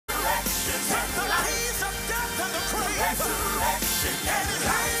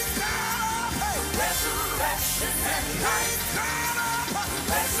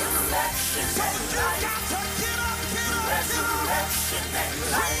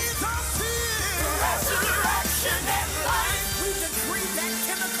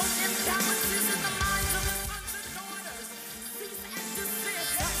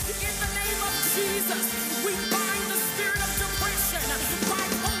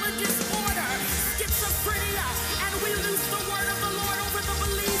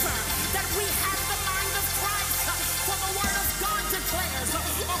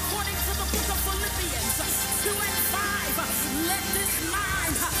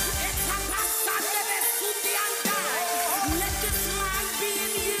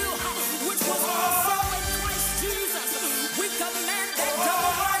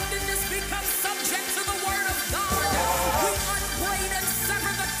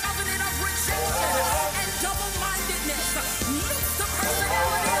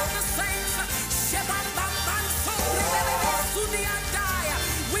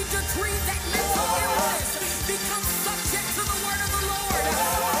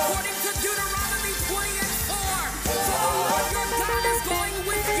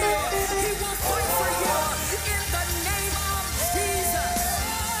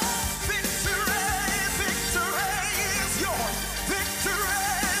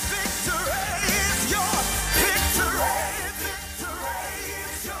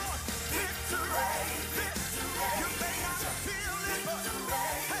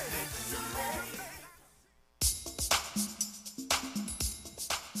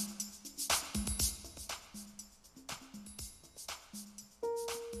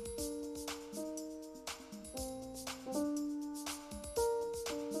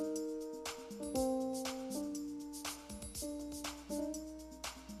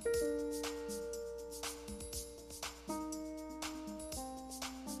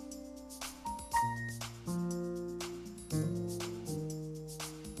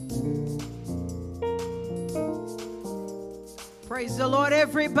Praise the Lord,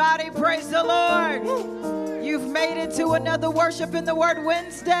 everybody. Praise the Lord. You've made it to another Worship in the Word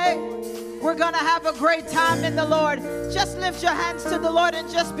Wednesday. We're going to have a great time in the Lord. Just lift your hands to the Lord and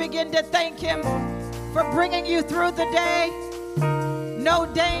just begin to thank Him for bringing you through the day.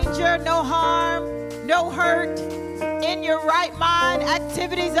 No danger, no harm, no hurt, in your right mind,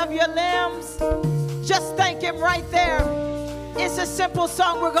 activities of your limbs. Just thank Him right there. It's a simple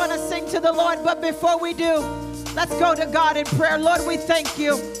song we're going to sing to the Lord, but before we do, let's go to God in prayer. Lord, we thank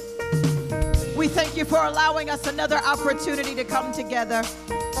you. We thank you for allowing us another opportunity to come together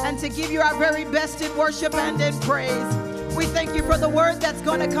and to give you our very best in worship and in praise. We thank you for the word that's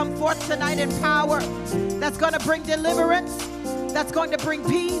going to come forth tonight in power, that's going to bring deliverance, that's going to bring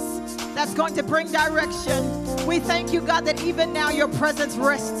peace, that's going to bring direction. We thank you, God, that even now your presence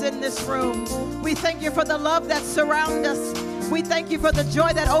rests in this room. We thank you for the love that surrounds us. We thank you for the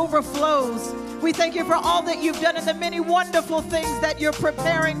joy that overflows. We thank you for all that you've done and the many wonderful things that you're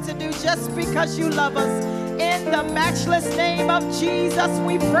preparing to do just because you love us. In the matchless name of Jesus,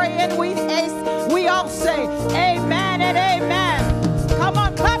 we pray and we all say amen and amen. Come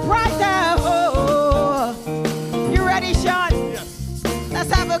on, clap right there. Oh. You ready, Sean? Yes. Let's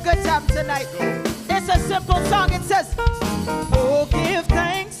have a good time tonight. It's a simple song. It says, oh, give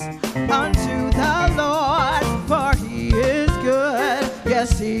thanks unto the Lord, for He is good.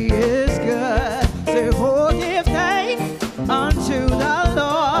 Yes, He is good. Say, oh, give thanks unto the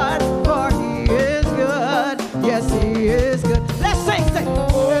Lord, for He is good. Yes, He is good. Let's sing, say,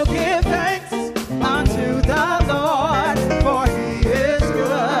 oh, give thanks unto the Lord, for He is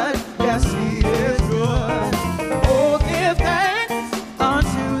good. Yes, He is good. Oh, give thanks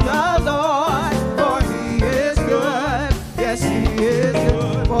unto the Lord, for He is good. Yes, He is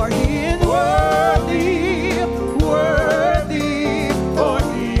good. For He is worthy, worthy. For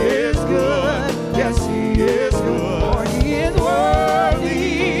He is good. Yes, He is good. For He is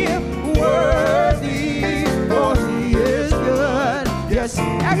worthy, worthy. For He is good. Yes, He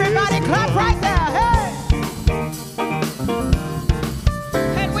is. Everybody clap right there. Hey!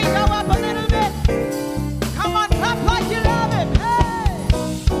 Can we go up a little bit? Come on, clap like you love Him. Hey!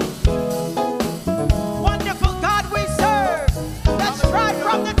 Wonderful God we serve. Let's try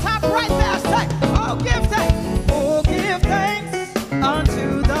from the top right there. Say, oh, give thanks. Oh, give thanks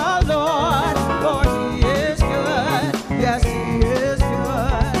unto the Lord, for He is good. Yes, He is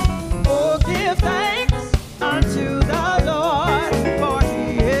good. Oh, give thanks unto the Lord, for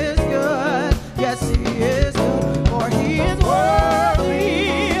He is good. Yes, He is good. For He is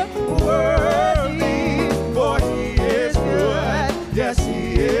worthy, worthy. For He is good. Yes, He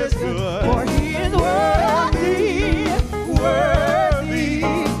is good. For He is worthy, worthy.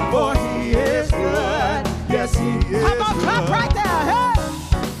 For He is good. Yes, He is good. Come on, clap right there. Hey!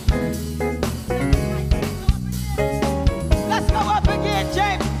 Let's go up again,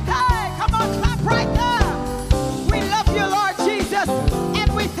 James. Hey, come on, clap right there. We love you, Lord Jesus, and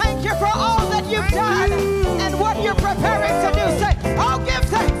we thank you for all that you've done and what you're preparing to do. Say, oh, give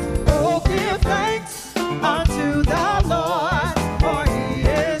thanks. Oh, give thanks unto the Lord, for He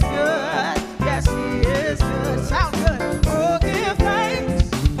is good. Yes, He is good. Sound good. Oh, give thanks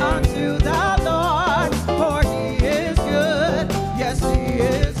unto the Lord, for He is good. Yes, He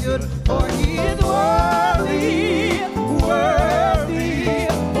is good. For He is worthy, worthy.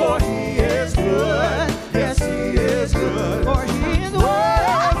 For He is good. Yes, He is good. For He is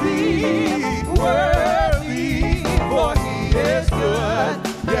worthy, worthy. For He is good.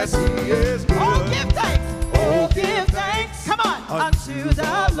 Yes, He is good. Oh, give thanks. Oh, give thanks. Come on. Unto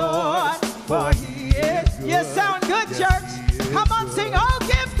the Lord, for He is good. You sound good, church. Come on, sing. Oh,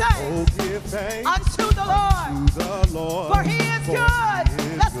 give thanks. Oh, give thanks Unto the Lord, to the Lord, for He is good.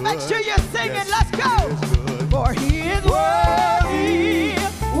 Let's make sure you're singing. Let's go. For He is worthy,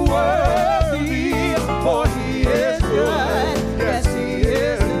 worthy. For He is good. Yes, He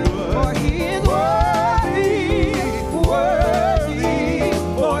is good. For He is worthy, worthy.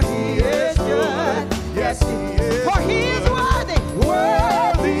 For He is good. yes, He is. For He is worthy,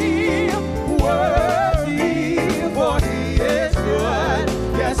 worthy, worthy. For He is good.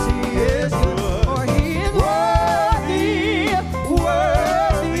 Yes, He is good. For He is worthy,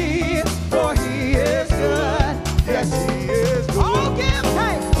 worthy. For He is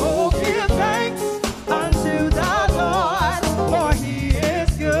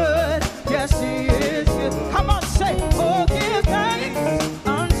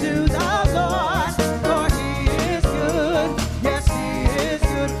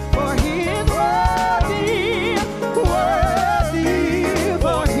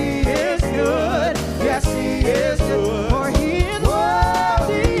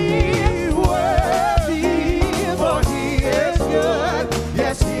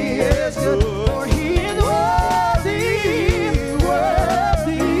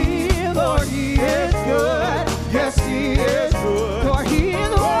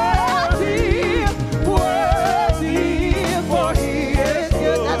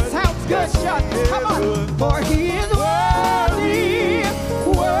for he is worthy,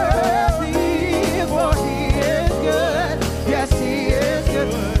 worthy, for he is good. Yes, he is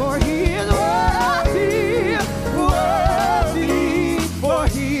good, for he is worthy, worthy, for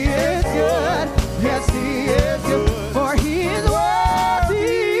he is good. Yes, he is good, for he is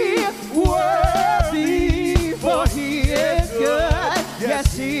worthy, worthy, for he is good.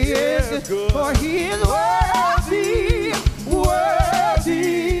 Yes, he is good, for he is worthy,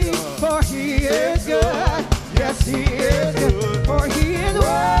 worthy, for he is good. Yes, he is good, for he is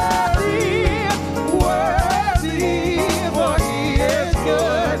worthy, worthy, for he is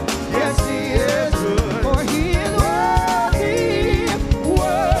good. Yes, he is good, for he is worthy,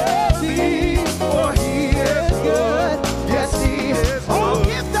 worthy, for he is good. Yes, he is. Oh,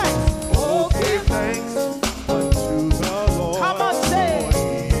 give thanks. Oh, give thanks unto the Lord. Come on, say it. For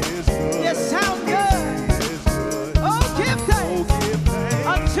he is good. It sounds good. He is good. Oh, give Oh, thanks give thanks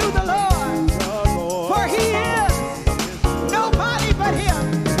unto the Lord, to the Lord. for he is nobody but him.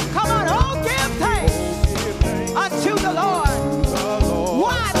 Come on, oh, give thanks Give thanks unto the Lord. to the Lord.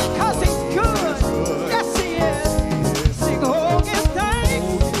 Why? Because he's good. Yes, he is. Sing, oh, give thanks.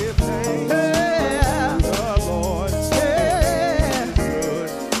 Oh, give thanks Yeah, to the Lord. yeah. Good.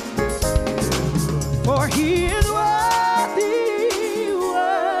 For he is worthy,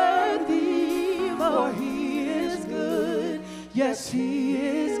 worthy, for he is good. Yes, he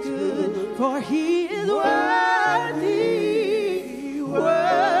is good, for he is worthy,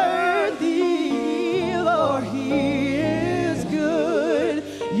 worthy, for he is good.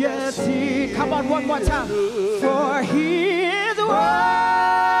 Yes, he. Come on, one more time. For he is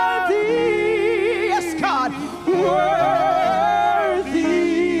worthy. Yes, God.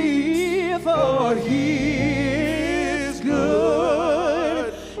 Worthy, for he is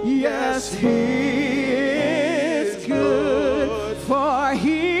good. Yes, he is good, for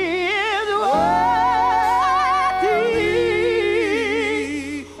he is worthy,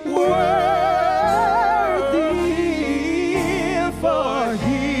 worthy, for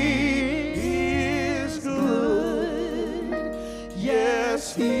he is good.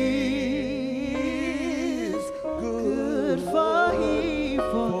 Yes, he is good, for he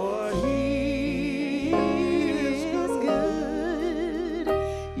is good.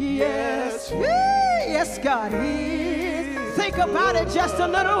 Yes, yes, God, he is. Think about it just a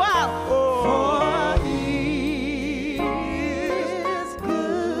little while. For he is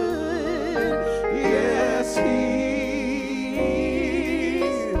good. Yes, he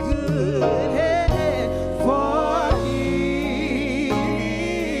is good. Hey, for he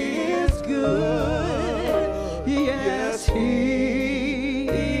is good. Yes, he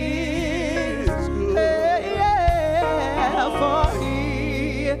is good. Hey, yeah, for he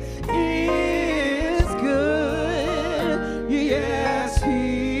is good. Yes,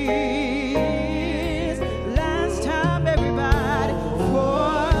 he is. Last time, everybody,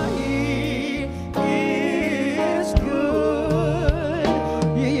 for he is good.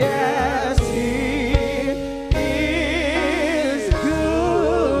 Yes, he is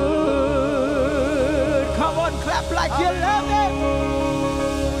good. Come on, clap like you love him.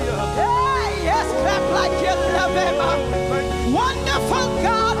 Hey, yes, clap like you love him. Wonderful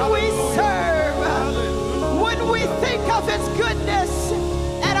God we serve. When we think of his goodness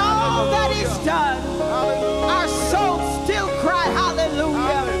and all that he's done, our souls still cry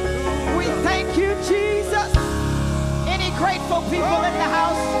hallelujah. We thank you, Jesus. Any grateful people in the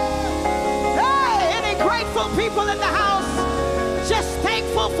house? Hey, any grateful people in the house? Just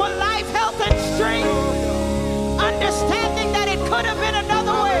thankful for life, health, and strength. Understanding that it could have been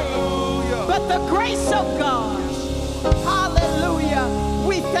another way. But the grace of God. Hallelujah.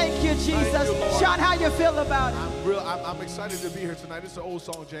 We thank you, Jesus. Sean, how you feel about it? I'm excited to be here tonight. It's an old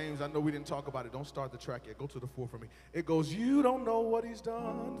song, James. I know we didn't talk about it. Don't start the track yet. Go to the 4 for me. It goes, you don't know what he's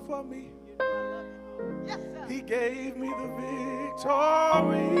done for me. Yes, sir. He gave me the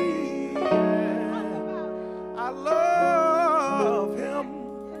victory. I love him.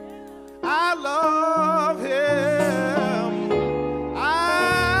 I love him.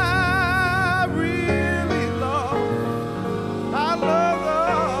 I really love the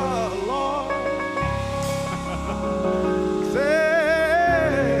Lord.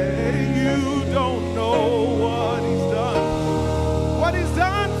 Say you don't know what he's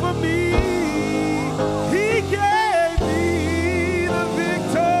done for me. He gave me the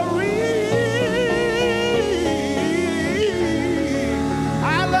victory.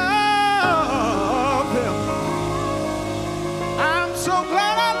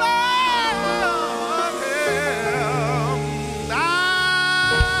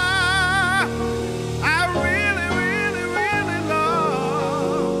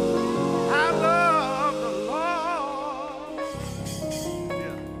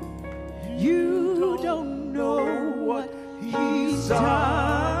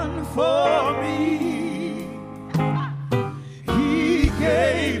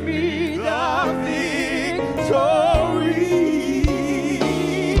 gave me the victory.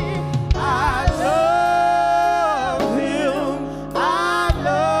 I love him. I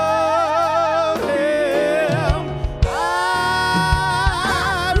love him. I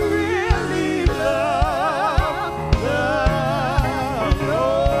really love the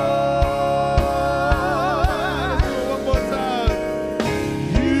Lord. One more time.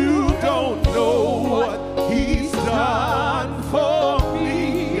 You don't know what he's done for me.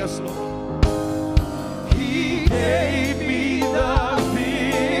 Yes, Lord. He gave me the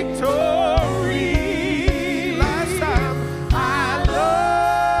victory. Last time. I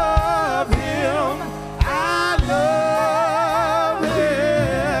love him. I love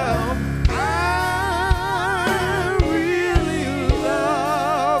him. I really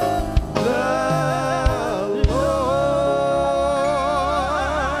love the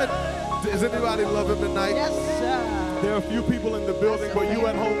Lord. Does anybody love him tonight? Yes, sir. There are a few people in the building, but you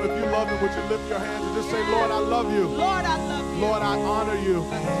at home, if you love him, would you lift your hands and just say, Lord, I love you. Lord, I love you. Lord, I honor you.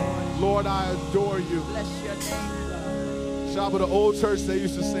 Lord, I adore you. Bless your name, Lord. Shop of the old church, they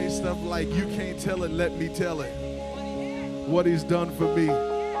used to say stuff like, you can't tell it, let me tell it. What he's done for me.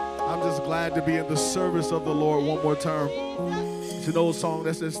 I'm just glad to be in the service of the Lord one more time. It's an old song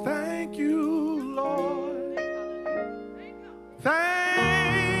that says, thank you, Lord.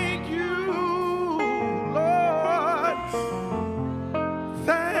 Thank you, Lord.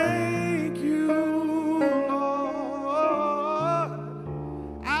 Thank you, Lord.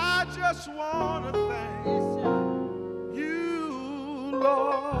 I just want to thank you,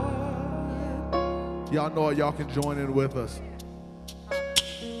 Lord. Y'all know it. Y'all can join in with us.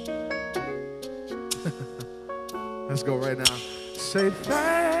 Let's go right now. Say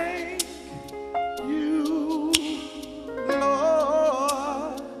thank you,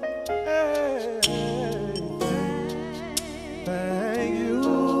 Lord. Hey, thank you,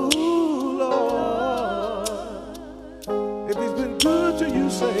 Lord. If he's been good to you,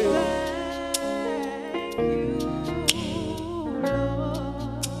 say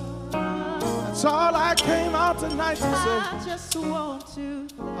that's all I came out tonight to say. I just want to.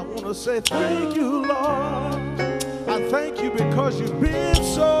 I want to say thank you, Lord. I thank you because you've been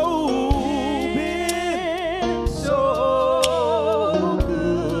so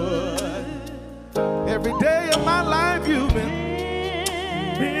good. Every day of my life you've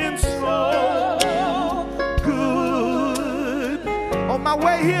been so good. On my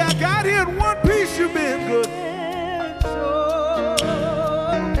way here, I got here in one piece, you've been good.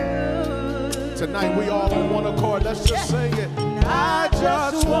 Tonight we all on one accord, let's just sing it. I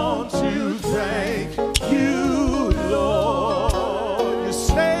just want to thank you, Lord. You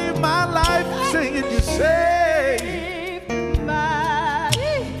saved my life, sing it, you saved my life.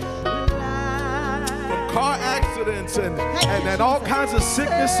 from car accidents and all kinds of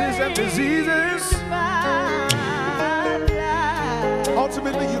sicknesses and diseases.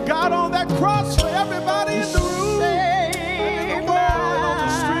 Ultimately, you got on that cross for everybody in the room and in the world on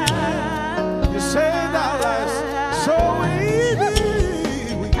the street. You saved our lives so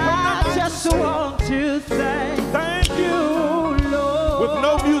easy. We come I tonight just to say want to thank you. Lord. With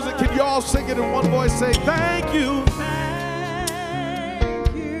no music, can you all sing it in one voice? Say thank you. Thank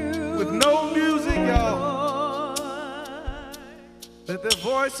you. With no music, y'all. Lord. Let their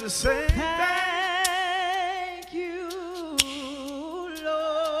voices say Thank you,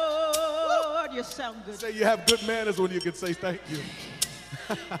 Lord. You sound good. Say you have good manners when you can say thank you.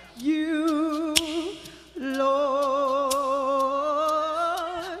 You,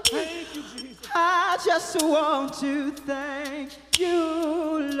 Lord. Thank you, Jesus. I just want to thank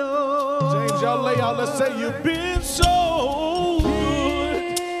you, Lord. James, y'all lay out. Let's say you've been so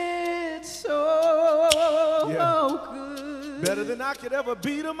good. It's so good. Better than I could ever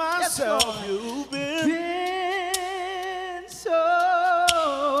be to myself. Lord. You've been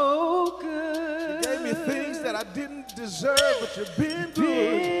so good. You gave me things that I didn't deserve, but you've been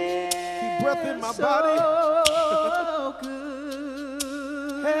good. Keep breath in my body. So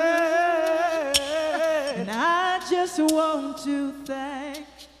good. Hey. And I just want to thank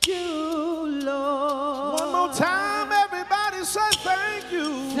you, Lord. One more time, everybody say thank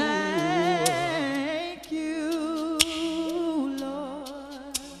you. Thank you,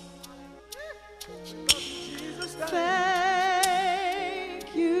 Lord. Jesus,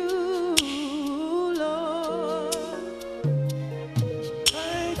 Thank you, Lord.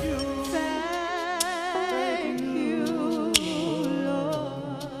 thank you. Thank you,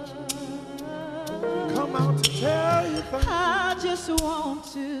 Lord. Come out to tell you thank you. I just want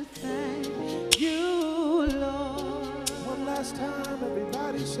to thank you, Lord. One last time,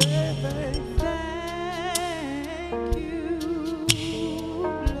 everybody say thank you. Thank you,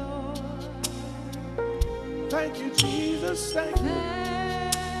 Thank you, Jesus. Thank you.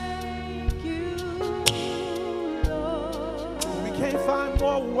 Thank you, Lord. We can't find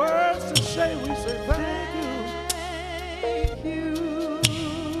more words to say. We say thank you. Thank you,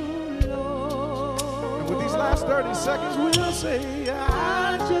 Lord. And with these last 30 seconds, we'll say,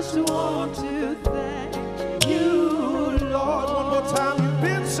 I just want to thank you, Lord, one more time. You've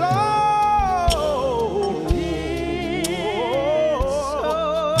been so good.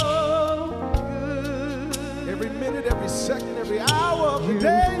 Every minute, every second, every hour of the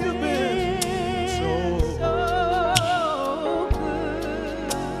day, you've been so good.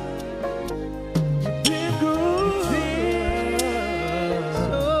 You've been good.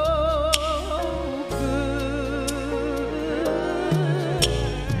 So good.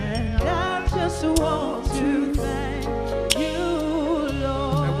 And I just want to thank you,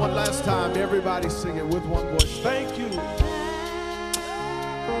 Lord. And one last time, everybody sing it with one voice. Thank you.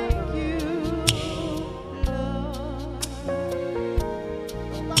 Thank you, Lord.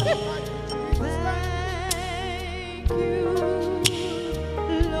 Thank you, Lord.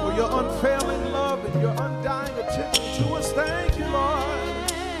 For your unfailing love and your undying attention to us. Thank you, Lord.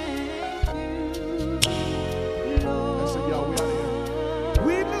 That's it, y'all. We out of here.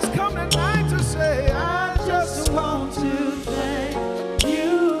 We just come tonight to say, I just want to thank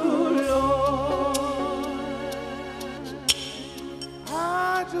you, Lord.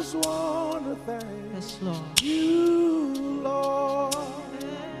 I just want to thank Yes, Lord. you, Lord.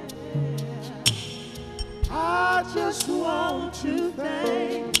 I just want to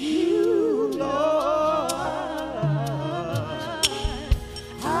thank you, Lord.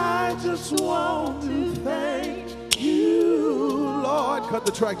 I just want to thank you, Lord. Cut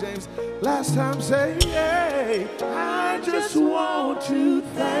the track, James. Last time, say, hey, I just want to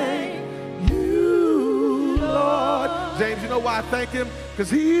thank you, Lord. James, you know why I thank him? Because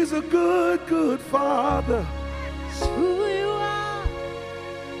he's a good, good father. It's who you are.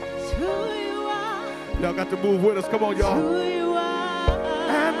 It's who you are. Y'all got to move with us. Come on, y'all. Who you are.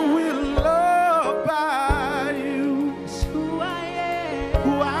 And we're loved by you. It's who I am.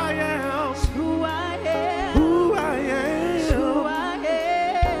 Who I am. It's who I am. Who I It's who am. I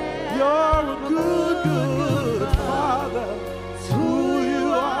am. You're a good, good father. It's who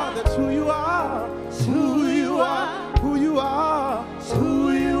you are. That's who you are. It's who you are. Who you are. It's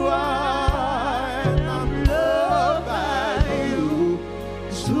who you are. And I'm loved by you.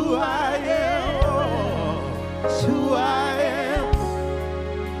 It's who I am. It's who I am.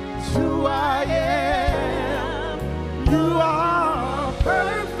 It's who I am. You are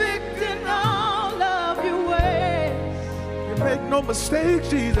Perfect in all of your ways. You make no mistakes,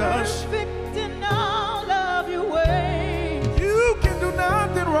 Jesus. Perfect in all of your ways. You can do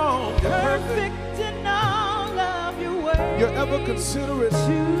nothing wrong. You're perfect. Perfect in all of your ways. You're ever considerate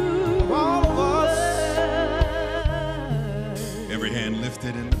to of all of us. Every hand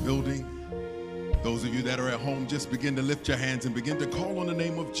lifted in the building. Those of you that are at home, just begin to lift your hands and begin to call on the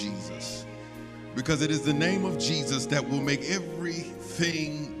name of Jesus. Because it is the name of Jesus that will make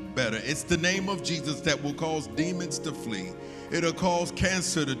everything better. It's the name of Jesus that will cause demons to flee. It'll cause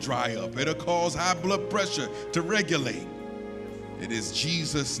cancer to dry up. It'll cause high blood pressure to regulate. It is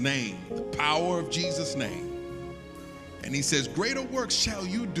Jesus' name, the power of Jesus' name. And he says, greater works shall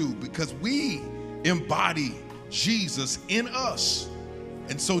you do, because we embody Jesus in us.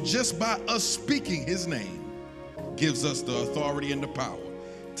 And so just by us speaking his name gives us the authority and the power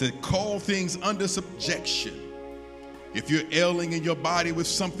to call things under subjection. If you're ailing in your body with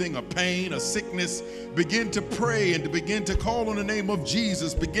something, a pain, a sickness, begin to pray and to begin to call on the name of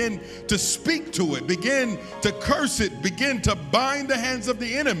Jesus. Begin to speak to it. Begin to curse it. Begin to bind the hands of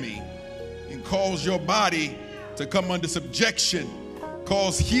the enemy and cause your body to come under subjection.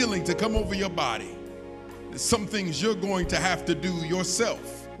 Cause healing to come over your body. There's some things you're going to have to do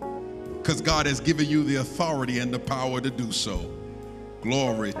yourself because God has given you the authority and the power to do so.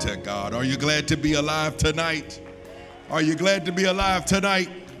 Glory to God. Are you glad to be alive tonight? Are you glad to be alive tonight?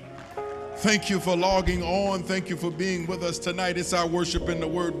 Thank you for logging on. Thank you for being with us tonight. It's our Worship in the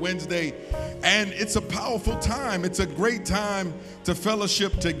Word Wednesday, and it's a powerful time. It's a great time to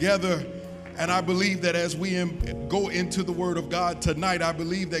fellowship together. And I believe that as we go into the Word of God tonight, I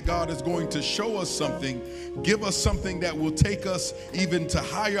believe that God is going to show us something, give us something that will take us even to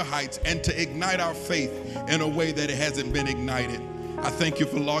higher heights and to ignite our faith in a way that it hasn't been ignited. I thank you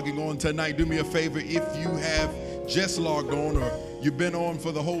for logging on tonight. Do me a favor, if you have just logged on or you've been on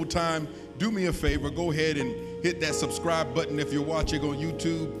for the whole time, do me a favor, go ahead and hit that subscribe button. If you're watching on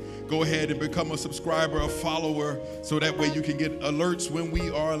YouTube, go ahead and become a subscriber, a follower, so that way you can get alerts when we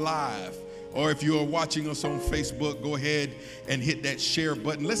are live. Or if you are watching us on Facebook, go ahead and hit that share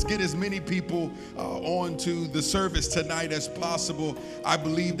button. Let's get as many people onto the service tonight as possible. I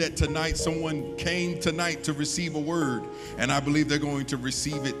believe that tonight someone came tonight to receive a word, and I believe they're going to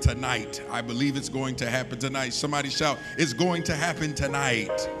receive it tonight. I believe it's going to happen tonight. Somebody shout, it's going to happen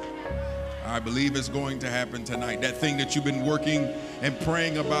tonight. I believe it's going to happen tonight. That thing that you've been working and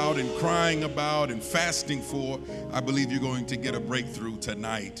praying about and crying about and fasting for, I believe you're going to get a breakthrough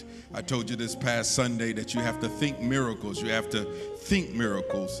tonight. I told you this past Sunday that you have to think miracles. You have to think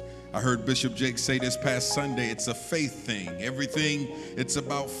miracles. I heard Bishop Jake say this past Sunday, it's a faith thing. Everything, it's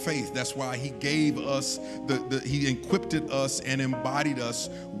about faith. That's why he gave us, he equipped us and embodied us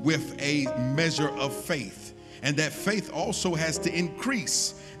with a measure of faith. And that faith also has to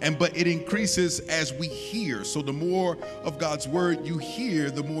increase. But it increases as we hear. So the more of God's word you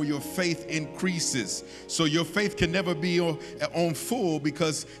hear, the more your faith increases. So your faith can never be on full,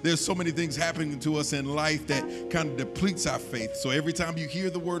 because there's so many things happening to us in life that kind of depletes our faith. So every time you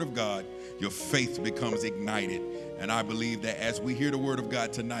hear the word of God, your faith becomes ignited. And I believe that as we hear the word of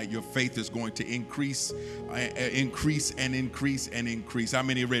God tonight, your faith is going to increase and increase. How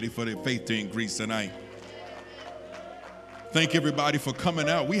many are ready for their faith to increase tonight? Thank everybody for coming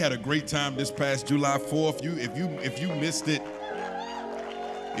out. We had a great time this past July 4th. If you missed it,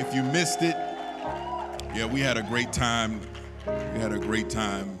 yeah, we had a great time.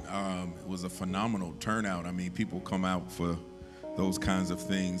 It was a phenomenal turnout. I mean, people come out for those kinds of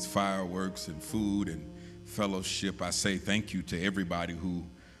things, fireworks and food and fellowship. I say thank you to everybody who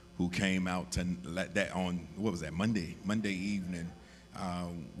came out to that on, what was that, Monday evening.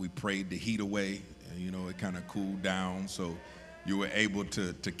 We prayed the heat away. You know, it kind of cooled down, so you were able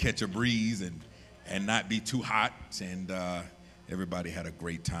to catch a breeze and not be too hot, and everybody had a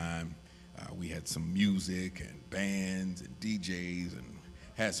great time. We had some music and bands and DJs and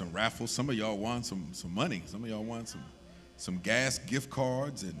had some raffles. Some of y'all won some money. Some of y'all won some gas gift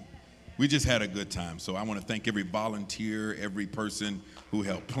cards, and we just had a good time. So I want to thank every volunteer, every person who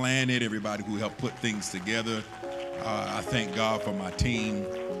helped plan it, everybody who helped put things together. I thank God for my team.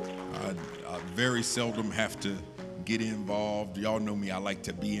 I very seldom have to get involved. Y'all know me. I like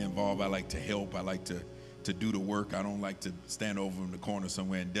to be involved. I like to help. I like to do the work. I don't like to stand over in the corner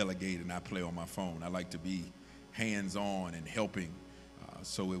somewhere and delegate and I play on my phone. I like to be hands-on and helping.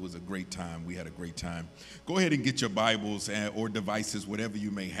 So it was a great time. We had a great time. Go ahead and get your Bibles or devices, whatever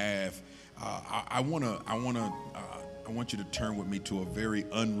you may have. I want you to turn with me to a very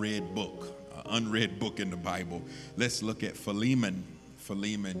unread book in the Bible. Let's look at Philemon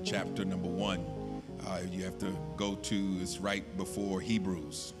chapter number 1. You have to go to, it's right before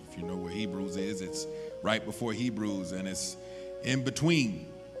Hebrews. If you know where Hebrews is, it's right before Hebrews, and it's in between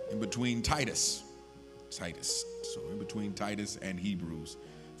Titus. So in between Titus and Hebrews,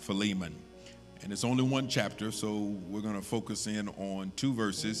 Philemon. And it's only one chapter, so we're going to focus in on 2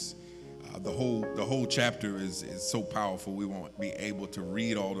 verses. The whole chapter is so powerful, we won't be able to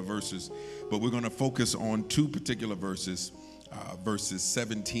read all the verses, but we're going to focus on 2 particular verses, verses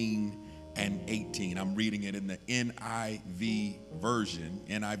 17 and 18. I'm reading it in the NIV version,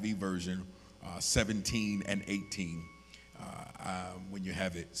 17 and 18. When you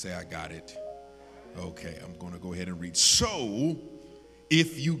have it, say, I got it. Okay, I'm going to go ahead and read. So,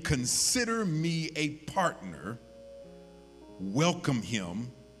 if you consider me a partner, welcome him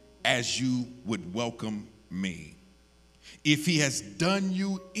as you would welcome me. If he has done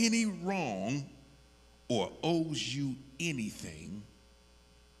you any wrong or owes you anything,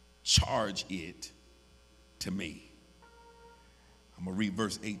 charge it to me. I'm going to read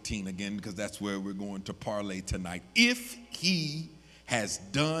verse 18 again because that's where we're going to parlay tonight. If he has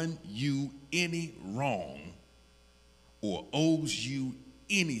done you any wrong or owes you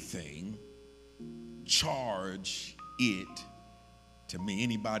anything, charge it to me.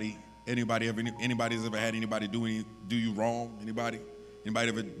 Anybody's ever had anybody do you wrong? Anybody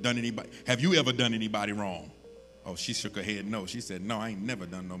ever done anybody? Have you ever done anybody wrong? Oh, she shook her head no. She said, no, I ain't never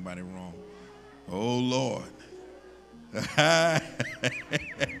done nobody wrong. Oh, Lord. I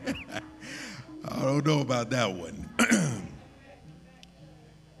don't know about that one.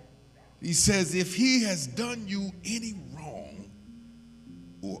 He says, if he has done you any wrong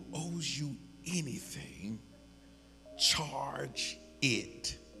or owes you anything, charge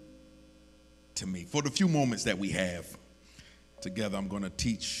it to me. For the few moments that we have together, I'm going to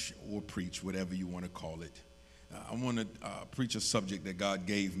teach or preach, whatever you want to call it. I want to preach a subject that God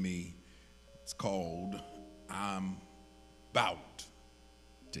gave me. It's called, I'm about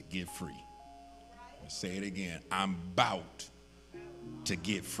to get free. I'll say it again. I'm about to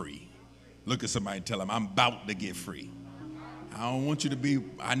get free. Look at somebody and tell them, I'm about to get free. I don't want you to be,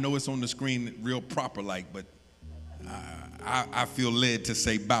 I know it's on the screen real proper like, but I feel led to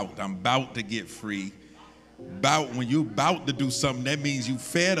say bout. I'm about to get free. Bout, when you about to do something, that means you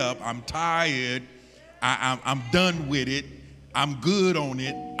fed up. I'm tired. I'm done with it. I'm good on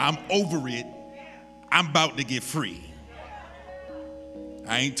it. I'm over it. I'm about to get free.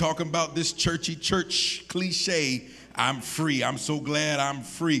 I ain't talking about this churchy church cliche. I'm free. I'm so glad I'm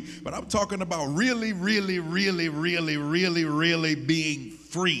free. But I'm talking about really, really, really, really, really, really being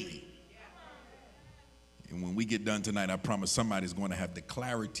free. And when we get done tonight, I promise somebody's going to have the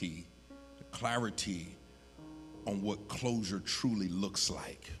clarity on what closure truly looks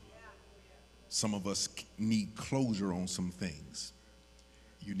like. Some of us need closure on some things.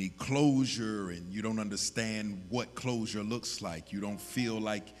 You need closure and you don't understand what closure looks like. You don't feel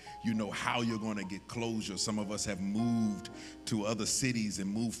like you know how you're going to get closure. Some of us have moved to other cities and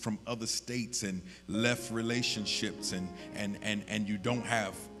moved from other states and left relationships and you don't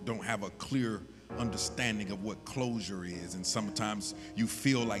have a clear understanding of what closure is. And sometimes you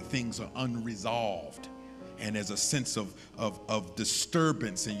feel like things are unresolved. And there's a sense of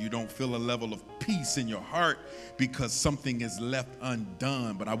disturbance, and you don't feel a level of peace in your heart because something is left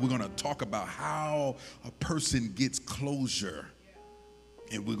undone. But we're going to talk about how a person gets closure,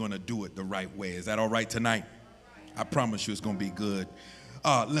 and we're going to do it the right way. Is that all right tonight? I promise you it's going to be good.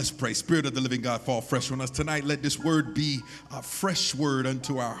 Let's pray. Spirit of the living God, fall fresh on us tonight. Let this word be a fresh word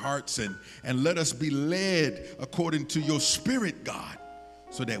unto our hearts, and let us be led according to your spirit, God,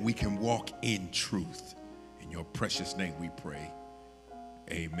 so that we can walk in truth. In your precious name we pray.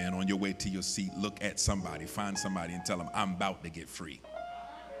 Amen. On your way to your seat, look at somebody, find somebody and tell them, I'm about to get free.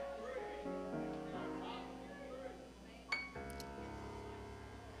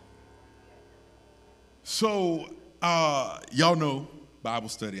 So, y'all know Bible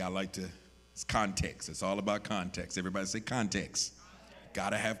study, it's context. It's all about context. Everybody say context.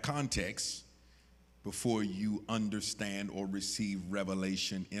 Gotta have context before you understand or receive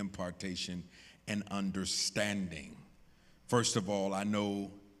revelation, impartation, and understanding. First of all, I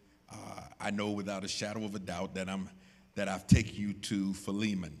know without a shadow of a doubt that I've taken you to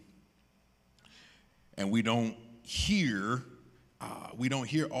Philemon, and we don't hear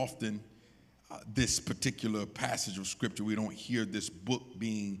often this particular passage of scripture. We don't hear this book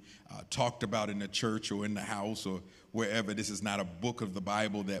being talked about in the church or in the house or wherever. This is not a book of the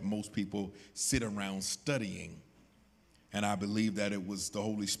Bible that most people sit around studying. And I believe that it was the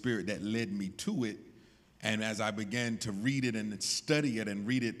Holy Spirit that led me to it. And as I began to read it and study it and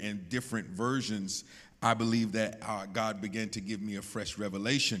read it in different versions, I believe that God began to give me a fresh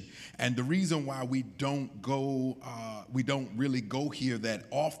revelation. And the reason why we don't really go here that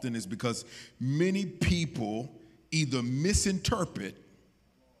often is because many people either misinterpret,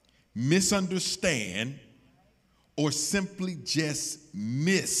 misunderstand, or simply just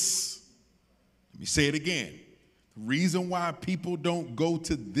miss. Let me say it again. The reason why people don't go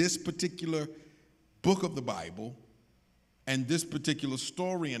to this particular book of the Bible and this particular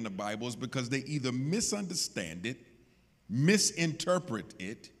story in the Bible is because they either misunderstand it, misinterpret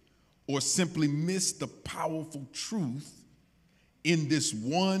it, or simply miss the powerful truth in this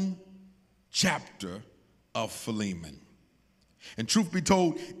one chapter of Philemon. And truth be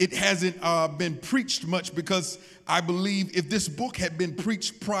told, it hasn't been preached much because I believe if this book had been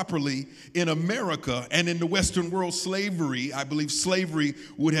preached properly in America and in the Western world, slavery, I believe slavery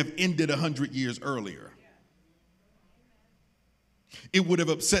would have ended 100 years earlier. It would have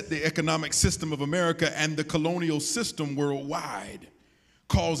upset the economic system of America and the colonial system worldwide,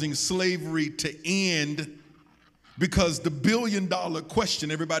 causing slavery to end because the billion-dollar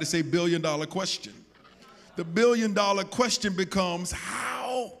question, everybody say billion-dollar question. The billion-dollar question becomes,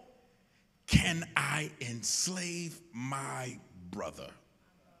 how can I enslave my brother?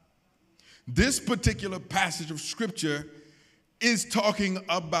 This particular passage of scripture is talking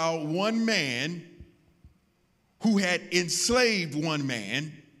about one man who had enslaved one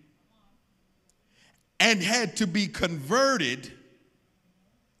man and had to be converted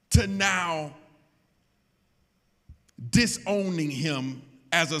to now disowning him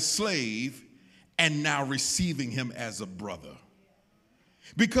as a slave and now receiving him as a brother.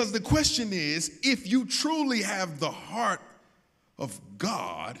 Because the question is, if you truly have the heart of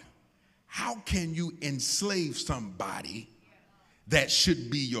God, how can you enslave somebody that should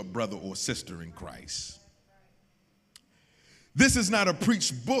be your brother or sister in Christ? This is not a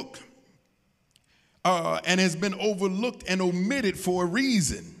preached book and has been overlooked and omitted for a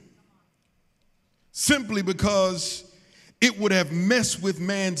reason. Simply because it would have messed with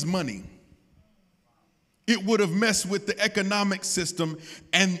man's money. It would have messed with the economic system,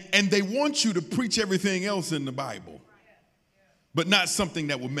 and they want you to preach everything else in the Bible. but not something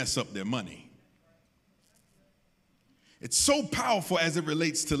that will mess up their money. It's so powerful as it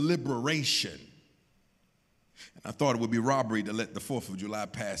relates to liberation. And I thought it would be robbery to let the 4th of July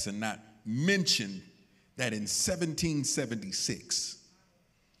pass and not mention that in 1776,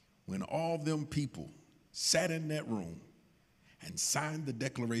 when all them people sat in that room and signed the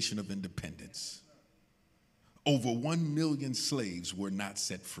Declaration of Independence, over 1 million slaves were not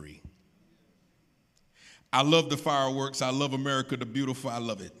set free. I love the fireworks. I love America the Beautiful. I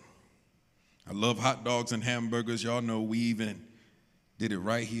love it. I love hot dogs and hamburgers. Y'all know we even did it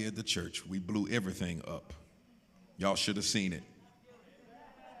right here at the church. We blew everything up. Y'all should have seen it.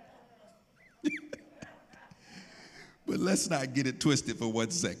 But let's not get it twisted for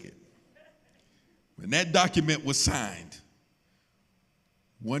 1 second. When that document was signed,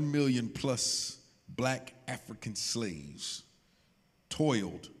 1 million plus black African slaves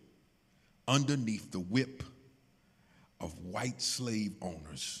toiled underneath the whip of white slave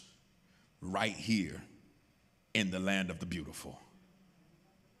owners right here in the land of the beautiful.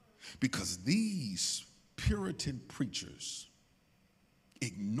 Because these Puritan preachers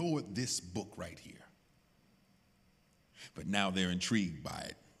ignored this book right here. But now they're intrigued by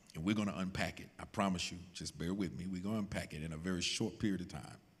it, and we're going to unpack it. I promise you, just bear with me. We're going to unpack it in a very short period of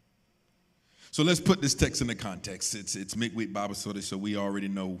time. So let's put this text into context. It's midweek Bible study, so we already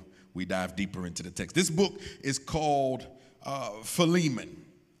know we dive deeper into the text. This book is called Philemon,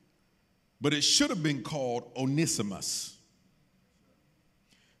 but it should have been called Onesimus.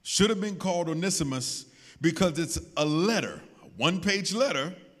 Should have been called Onesimus because it's a letter, a one-page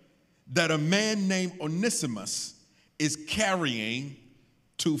letter, that a man named Onesimus is carrying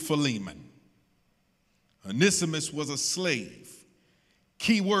to Philemon. Onesimus was a slave.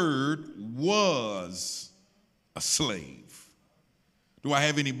 Key word, was a slave. Do I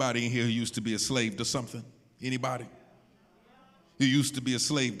have anybody in here who used to be a slave to something? Anybody? Who used to be a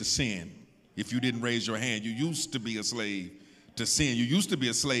slave to sin? If you didn't raise your hand, you used to be a slave to sin. You used to be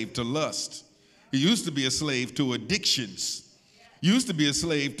a slave to lust. You used to be a slave to addictions. You used to be a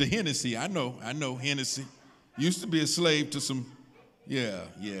slave to Hennessy. I know, Hennessy. Used to be a slave to some, yeah.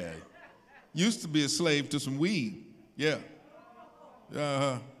 Used to be a slave to some weed, yeah.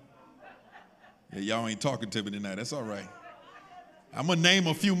 Yeah, y'all ain't talking to me tonight. That's all right. I'm going to name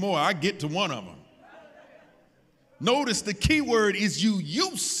a few more. I get to one of them. Notice the key word is you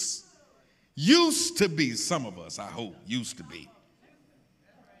used. Used to be, some of us, I hope, used to be.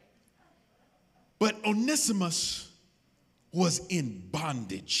 But Onesimus was in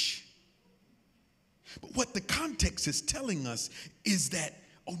bondage. But what the context is telling us is that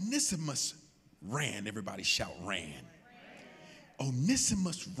Onesimus ran. Everybody shout, ran.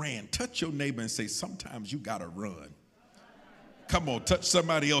 Onesimus ran. Touch your neighbor and say, sometimes you got to run. Come on, touch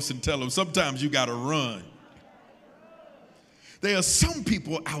somebody else and tell them, sometimes you got to run. There are some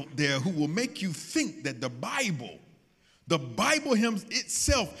people out there who will make you think that the Bible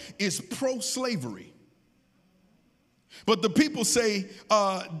itself is pro-slavery. But the people say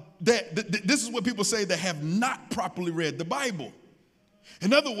this is what people say that have not properly read the Bible.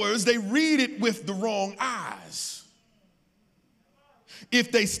 In other words, they read it with the wrong eyes.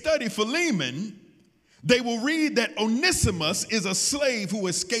 If they study Philemon, they will read that Onesimus is a slave who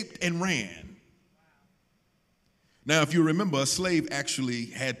escaped and ran. Now, if you remember, a slave actually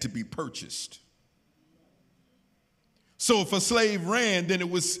had to be purchased. So if a slave ran, then it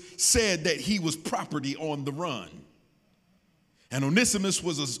was said that he was property on the run. And Onesimus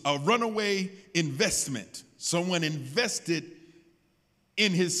was a runaway investment. Someone invested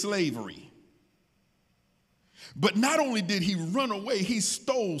in his slavery. But not only did he run away, he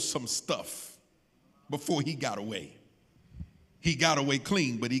stole some stuff before he got away. He got away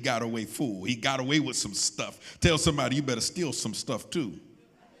clean, but he got away full. He got away with some stuff. Tell somebody, you better steal some stuff too.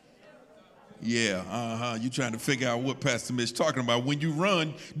 Yeah, you trying to figure out what Pastor Mitch talking about. When you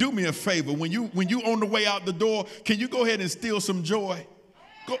run, do me a favor. When you on the way out the door, can you go ahead and steal some joy?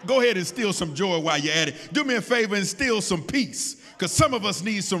 Go ahead and steal some joy while you're at it. Do me a favor and steal some peace. Because some of us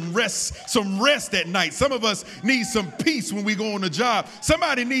need some rest at night. Some of us need some peace when we go on the job.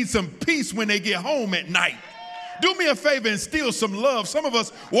 Somebody needs some peace when they get home at night. Do me a favor and steal some love. Some of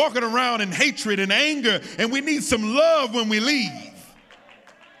us walking around in hatred and anger, and we need some love when we leave.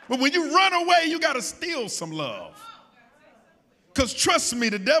 But when you run away, you got to steal some love. Because trust me,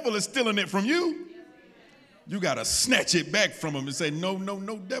 the devil is stealing it from you. You got to snatch it back from him and say, no,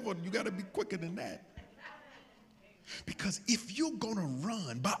 devil, you got to be quicker than that. Because if you're going to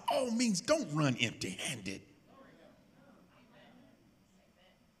run, by all means, don't run empty-handed.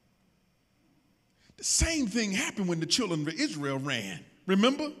 The same thing happened when the children of Israel ran.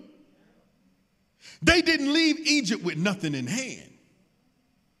 Remember? They didn't leave Egypt with nothing in hand.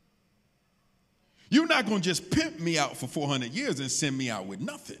 You're not going to just pimp me out for 400 years and send me out with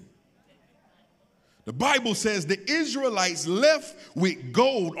nothing. The Bible says the Israelites left with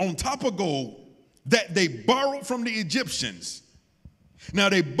gold on top of gold that they borrowed from the Egyptians. Now,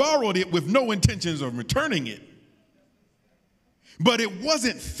 they borrowed it with no intentions of returning it. But it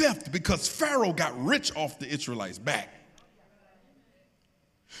wasn't theft because Pharaoh got rich off the Israelites' back.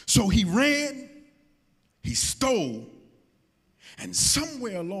 So he ran, he stole, and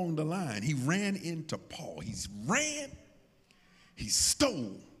somewhere along the line, he ran into Paul. He ran, he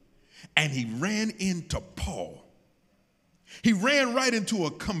stole, and he ran into Paul. He ran right into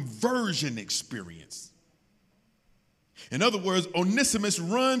a conversion experience. In other words, Onesimus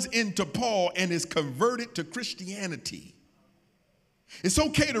runs into Paul and is converted to Christianity. It's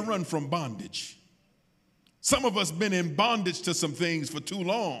okay to run from bondage. Some of us been in bondage to some things for too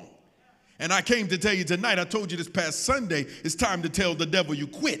long. And I came to tell you tonight, I told you this past Sunday, it's time to tell the devil you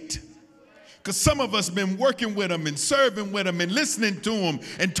quit. Because some of us been working with him and serving with him and listening to him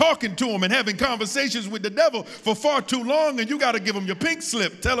and talking to him and having conversations with the devil for far too long, and you got to give him your pink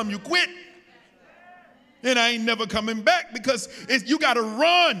slip. Tell him you quit. And I ain't never coming back, because you got to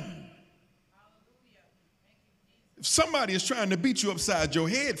run. If somebody is trying to beat you upside your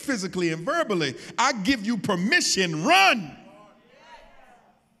head physically and verbally, I give you permission, run.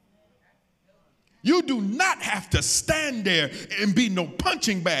 You do not have to stand there and be no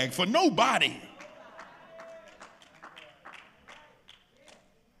punching bag for nobody.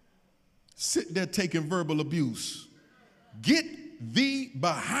 Sit there taking verbal abuse. Get thee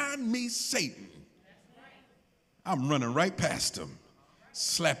behind me, Satan. I'm running right past him,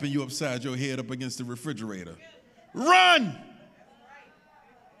 slapping you upside your head up against the refrigerator. Run!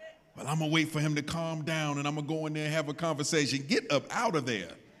 But I'm going to wait for him to calm down, and I'm going to go in there and have a conversation. Get up out of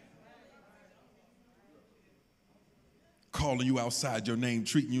there. Calling you outside your name,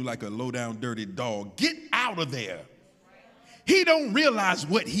 treating you like a low-down, dirty dog. Get out of there. He don't realize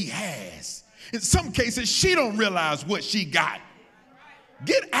what he has. In some cases, she don't realize what she got.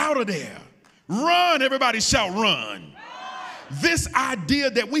 Get out of there. Run. Everybody shout, run. This idea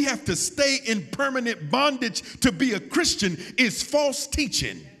that we have to stay in permanent bondage to be a Christian is false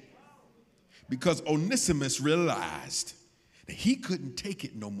teaching. Because Onesimus realized that he couldn't take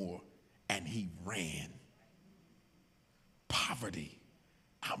it no more, and he ran. Poverty,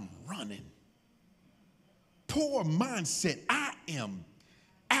 I'm running. Poor mindset, I am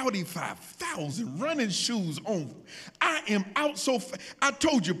Audi 5000 running shoes on. I am out so fast. I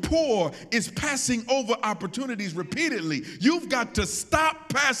told you, poor is passing over opportunities repeatedly. You've got to stop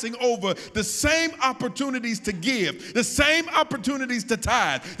passing over the same opportunities to give, the same opportunities to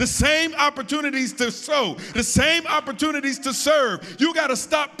tithe, the same opportunities to sow, the same opportunities to serve. You got to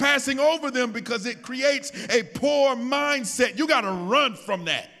stop passing over them, because it creates a poor mindset. You got to run from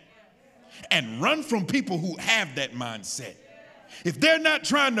that, and run from people who have that mindset. If they're not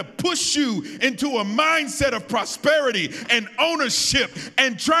trying to push you into a mindset of prosperity and ownership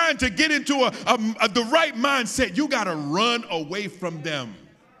and trying to get into the right mindset, you got to run away from them.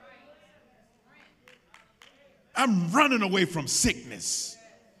 I'm running away from sickness.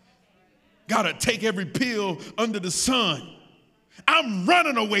 Got to take every pill under the sun. I'm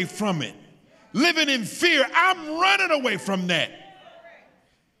running away from it. Living in fear, I'm running away from that.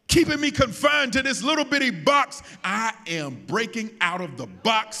 Keeping me confined to this little bitty box, I am breaking out of the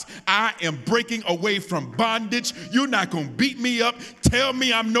box. I am breaking away from bondage. You're not going to beat me up. Tell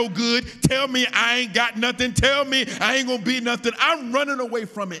me I'm no good. Tell me I ain't got nothing. Tell me I ain't going to be nothing. I'm running away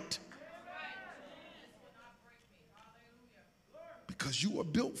from it. Because you are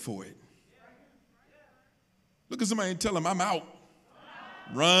built for it. Look at somebody and tell them, I'm out.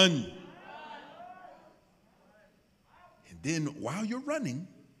 Run. And then while you're running,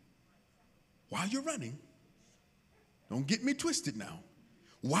 don't get me twisted now.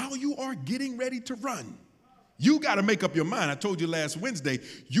 While you are getting ready to run, you got to make up your mind. I told you last Wednesday,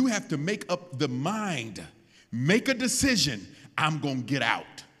 you have to make up the mind. Make a decision. I'm going to get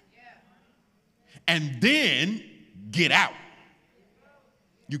out. And then get out.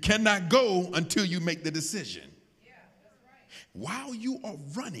 You cannot go until you make the decision. While you are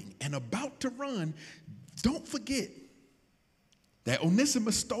running and about to run, don't forget that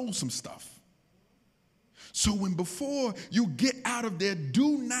Onesimus stole some stuff. So before you get out of there,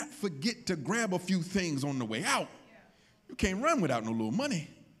 do not forget to grab a few things on the way out. You can't run without no little money.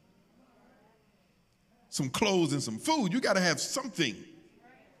 Some clothes and some food. You got to have something.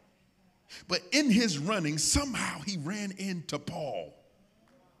 But in his running, somehow he ran into Paul.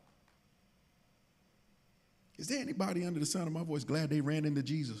 Is there anybody under the sound of my voice glad they ran into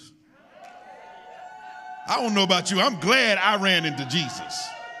Jesus? I don't know about you. I'm glad I ran into Jesus.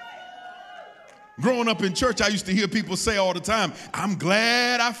 Growing up in church, I used to hear people say all the time, I'm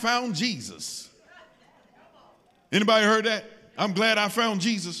glad I found Jesus. Anybody heard that? I'm glad I found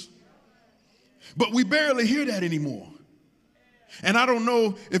Jesus. But we barely hear that anymore. And I don't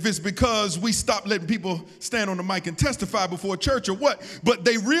know if it's because we stopped letting people stand on the mic and testify before church or what, but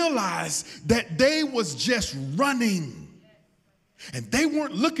they realized that they was just running. And they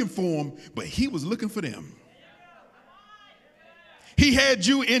weren't looking for him, but he was looking for them. He had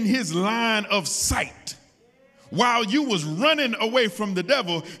you in his line of sight. While you was running away from the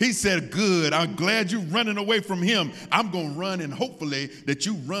devil, he said, good, I'm glad you're running away from him. I'm going to run, and hopefully that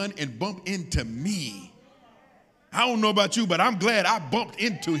you run and bump into me. I don't know about you, but I'm glad I bumped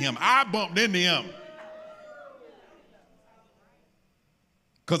into him. I bumped into him.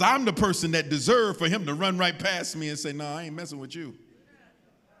 Because I'm the person that deserved for him to run right past me and say, no, I ain't messing with you.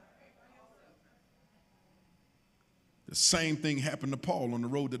 The same thing happened to Paul on the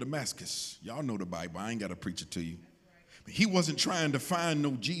road to Damascus. Y'all know the Bible. I ain't got to preach it to you. But he wasn't trying to find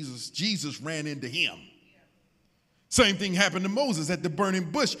no Jesus. Jesus ran into him. Same thing happened to Moses at the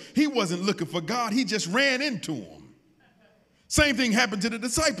burning bush. He wasn't looking for God. He just ran into him. Same thing happened to the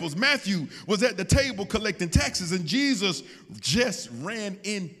disciples. Matthew was at the table collecting taxes, and Jesus just ran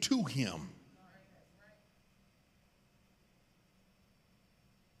into him.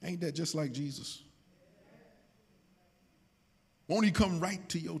 Ain't that just like Jesus? Won't he come right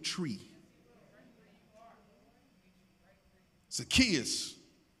to your tree? Zacchaeus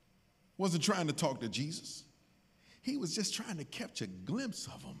wasn't trying to talk to Jesus. He was just trying to catch a glimpse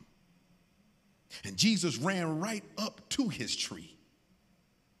of him. And Jesus ran right up to his tree.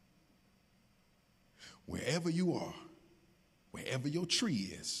 Wherever you are, wherever your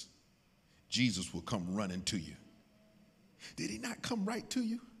tree is, Jesus will come running to you. Did he not come right to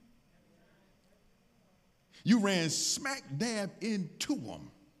you? You ran smack dab into him.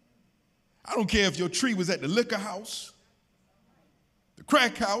 I don't care if your tree was at the liquor house, the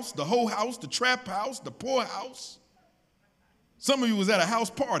crack house, the hoe house, the trap house, the poor house. Some of you was at a house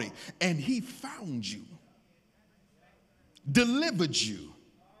party, and he found you, delivered you,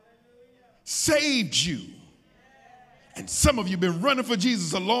 saved you. And some of you been running for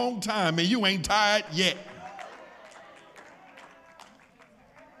Jesus a long time, and you ain't tired yet.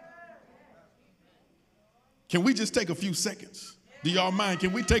 Can we just take a few seconds? Do y'all mind?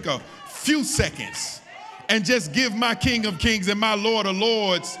 Can we take a few seconds and just give my King of Kings and my Lord of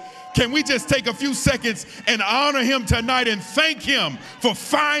Lords? Can we just take a few seconds and honor him tonight and thank him for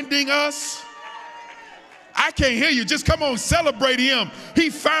finding us? I can't hear you. Just come on, celebrate him. He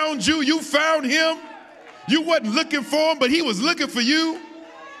found you. You found him. You wasn't looking for him, but he was looking for you.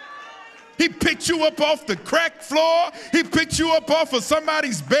 He picked you up off the crack floor. He picked you up off of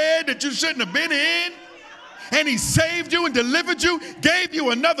somebody's bed that you shouldn't have been in. And he saved you and delivered you, gave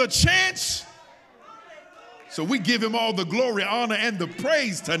you another chance. So we give him all the glory, honor, and the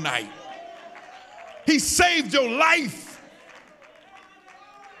praise tonight. He saved your life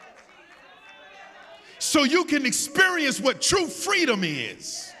so you can experience what true freedom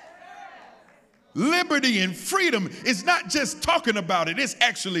is. Liberty and freedom is not just talking about it, it's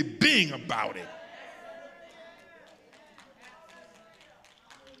actually being about it.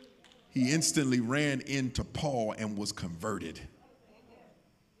 He instantly ran into Paul and was converted.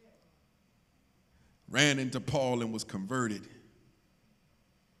 Ran into Paul and was converted.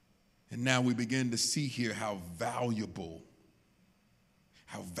 And now we begin to see here how valuable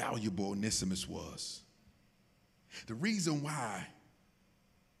Onesimus was. The reason why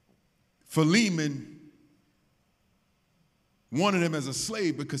Philemon wanted him as a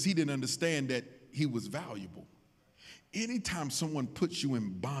slave because he didn't understand that he was valuable. Anytime someone puts you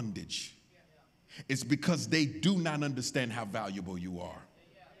in bondage, it's because they do not understand how valuable you are.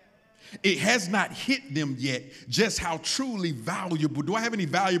 It has not hit them yet just how truly valuable. Do I have any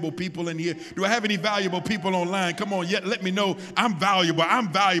valuable people in here? Do I have any valuable people online? Come on, let me know I'm valuable.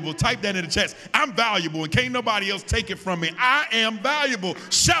 I'm valuable. Type that in the chat. I'm valuable, and can't nobody else take it from me. I am valuable.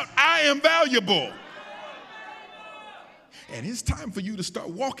 Shout, I am valuable. And it's time for you to start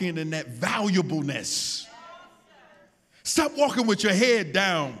walking in that valuableness. Stop walking with your head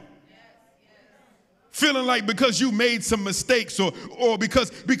down, feeling like because you made some mistakes or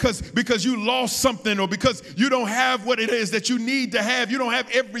because you lost something or because you don't have what it is that you need to have. You don't have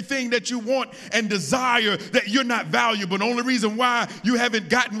everything that you want and desire, that you're not valuable. The only reason why you haven't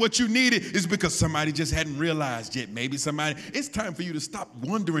gotten what you needed is because somebody just hadn't realized yet. Maybe somebody, it's time for you to stop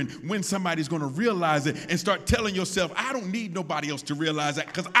wondering when somebody's going to realize it and start telling yourself, I don't need nobody else to realize that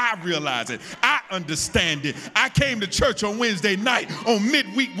because I realize it. understand it. I came to church on Wednesday night, on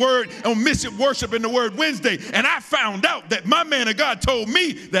midweek word, on mission worship in the word Wednesday, and I found out that my man of God told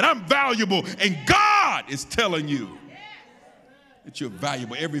me that I'm valuable, and God is telling you that you're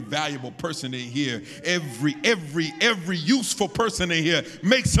valuable. Every valuable person in here, every useful person in here,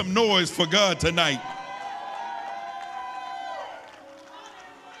 make some noise for God tonight.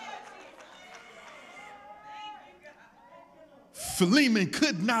 Philemon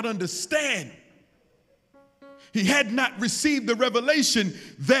could not understand. He had not received the revelation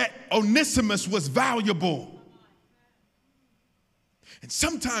that Onesimus was valuable. And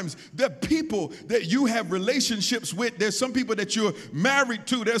sometimes there are people that you have relationships with. There's some people that you're married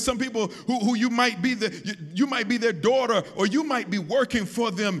to. There's some people who you might be their daughter, or you might be working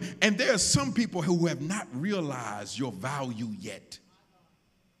for them. And there are some people who have not realized your value yet.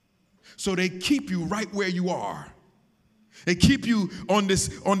 So they keep you right where you are. They keep you on this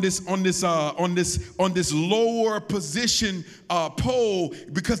lower position pole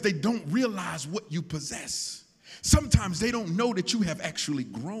because they don't realize what you possess. Sometimes they don't know that you have actually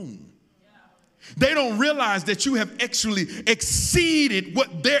grown. They don't realize that you have actually exceeded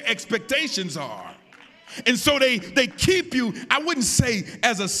what their expectations are. And so they keep you, I wouldn't say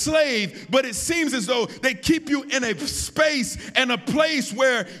as a slave, but it seems as though they keep you in a space and a place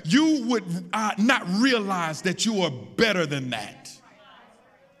where you would not realize that you are better than that.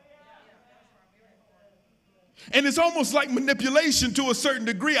 And it's almost like manipulation to a certain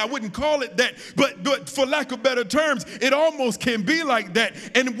degree. I wouldn't call it that, but for lack of better terms, it almost can be like that.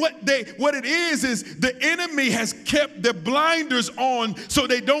 And what it is the enemy has kept their blinders on so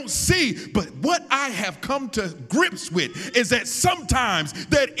they don't see. But what I have come to grips with is that sometimes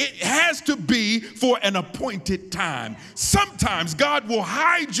that it has to be for an appointed time. Sometimes God will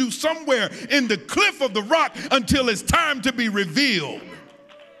hide you somewhere in the cliff of the rock until it's time to be revealed.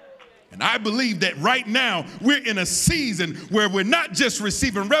 And I believe that right now we're in a season where we're not just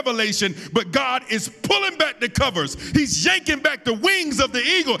receiving revelation, but God is pulling back the covers. He's yanking back the wings of the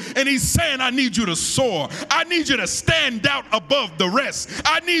eagle, and he's saying, I need you to soar. I need you to stand out above the rest.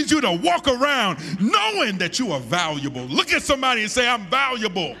 I need you to walk around knowing that you are valuable. Look at somebody and say, I'm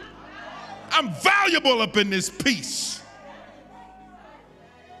valuable. I'm valuable up in this piece.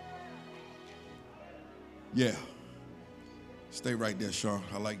 Yeah. Stay right there, Sean.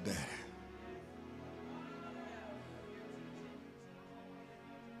 I like that.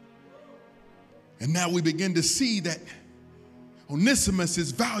 And now we begin to see that Onesimus is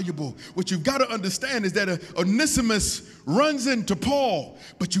valuable. What you've got to understand is that Onesimus runs into Paul,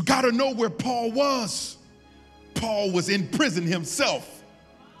 but you got to know where Paul was. Paul was in prison himself.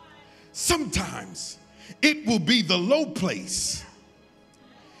 Sometimes it will be the low place.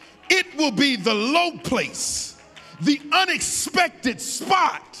 It will be the low place, the unexpected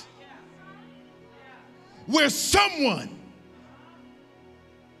spot where someone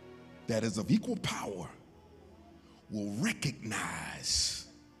that is of equal power will recognize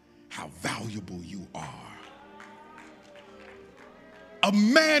how valuable you are. A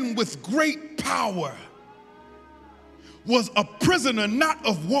man with great power was a prisoner not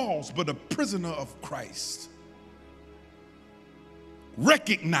of walls, but a prisoner of Christ.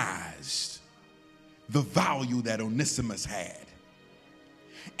 Recognized the value that Onesimus had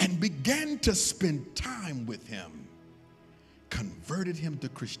and began to spend time with him. Converted him to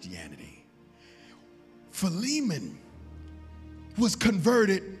Christianity. Philemon was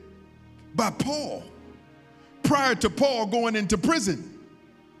converted by Paul prior to Paul going into prison.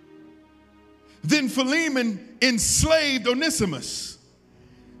 Then Philemon enslaved Onesimus.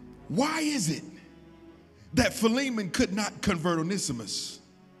 Why is it that Philemon could not convert Onesimus?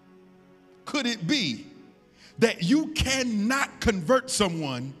 Could it be that you cannot convert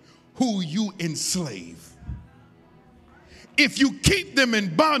someone who you enslave? If you keep them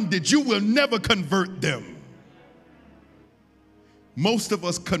in bondage, you will never convert them. Most of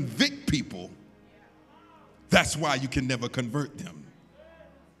us convict people. That's why you can never convert them.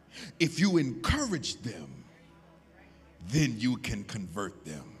 If you encourage them, then you can convert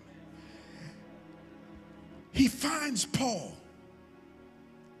them. He finds Paul,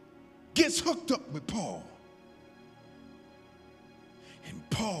 gets hooked up with Paul, and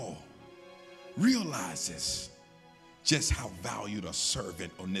Paul realizes just how valued a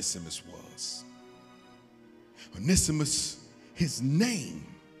servant Onesimus was. Onesimus, his name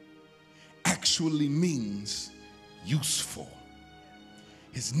actually means useful.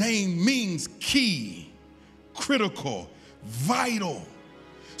 His name means key, critical, vital.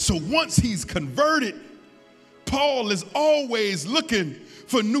 So once he's converted, Paul is always looking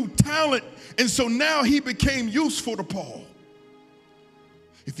for new talent, and so now he became useful to Paul.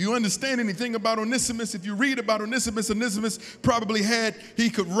 If you understand anything about Onesimus, if you read about Onesimus probably he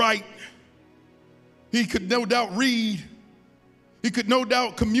could write, he could no doubt read, he could no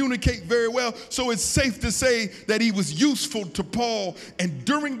doubt communicate very well. So it's safe to say that he was useful to Paul. And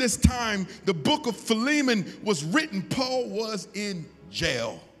during this time, the book of Philemon was written. Paul was in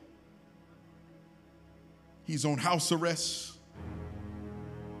jail. He's on house arrest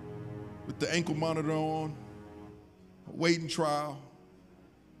with the ankle monitor on, awaiting trial.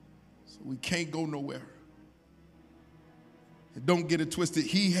 So we can't go nowhere. And don't get it twisted.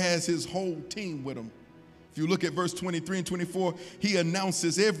 He has his whole team with him. If you look at verse 23 and 24, he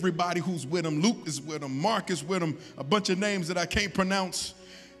announces everybody who's with him. Luke is with him. Mark is with him. A bunch of names that I can't pronounce.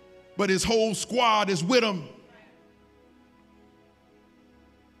 But his whole squad is with him.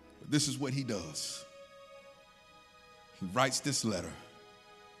 But this is what he does. He writes this letter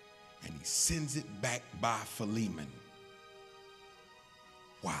and he sends it back by Philemon.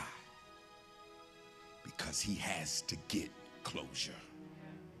 Why? Because he has to get closure.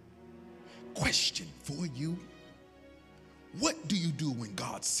 Question for you. What do you do when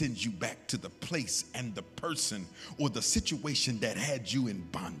God sends you back to the place and the person or the situation that had you in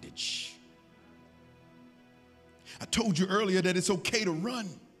bondage? I told you earlier that it's okay to run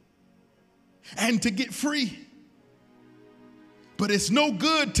and to get free. But it's no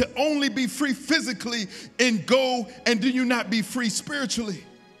good to only be free physically and go and do you not be free spiritually.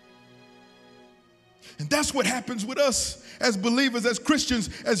 And that's what happens with us as believers, as Christians,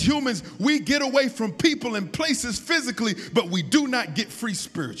 as humans. We get away from people and places physically, but we do not get free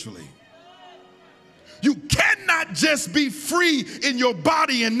spiritually. You cannot just be free in your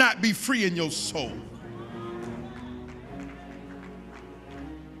body and not be free in your soul.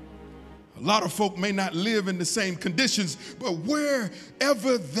 A lot of folk may not live in the same conditions, but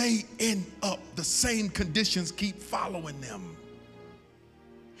wherever they end up, the same conditions keep following them.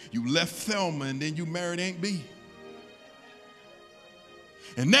 You left Philemon and then you married Aunt B.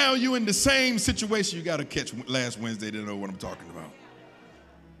 And now you're in the same situation. You got to catch last Wednesday to know what I'm talking about.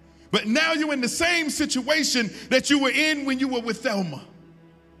 But now you're in the same situation that you were in when you were with Thelma.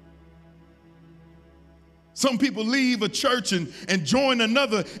 Some people leave a church and join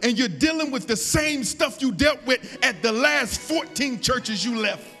another, and you're dealing with the same stuff you dealt with at the last 14 churches you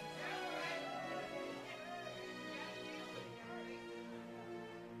left.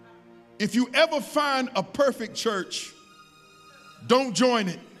 If you ever find a perfect church, don't join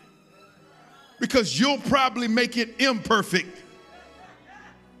it, because you'll probably make it imperfect.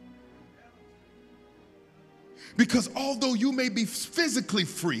 Because although you may be physically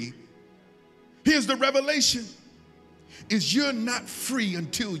free, here's the revelation, is you're not free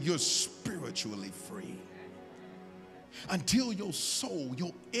until you're spiritually free. Until your soul,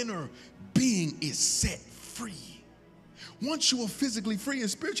 your inner being is set free. Once you are physically free and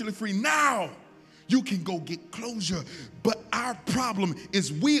spiritually free, now you can go get closure. But our problem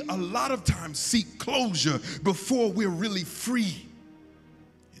is we a lot of times seek closure before we're really free.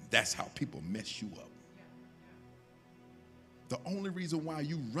 And that's how people mess you up. The only reason why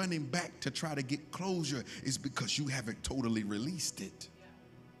you're running back to try to get closure is because you haven't totally released it.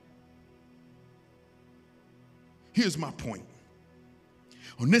 Here's my point.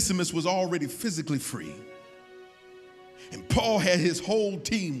 Onesimus was already physically free, and Paul had his whole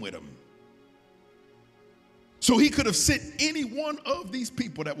team with him. So he could have sent any one of these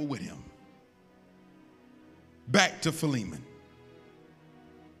people that were with him back to Philemon.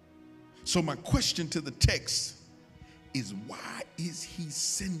 So my question to the text is, why is he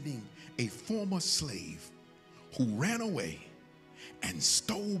sending a former slave who ran away and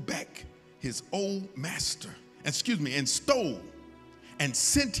stole back his old master, and stole and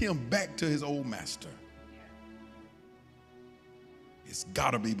sent him back to his old master? It's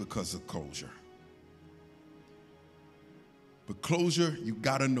got to be because of closure. But closure, you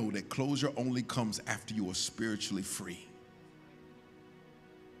got to know that closure only comes after you are spiritually free.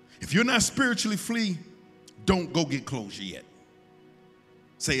 If you're not spiritually free, don't go get closure yet.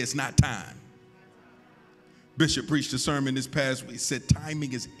 Say it's not time. Bishop preached a sermon this past week. He said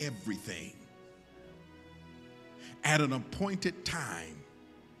timing is everything. At an appointed time,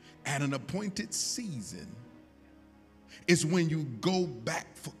 at an appointed season, is when you go back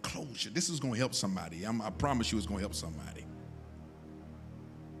for closure. This is going to help somebody. I promise you it's going to help somebody.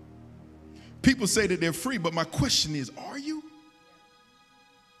 People say that they're free, but my question is, are you?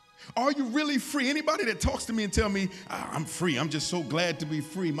 Are you really free? Anybody that talks to me and tell me, I'm free, I'm just so glad to be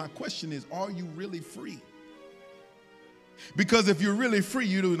free. My question is, are you really free? Because if you're really free,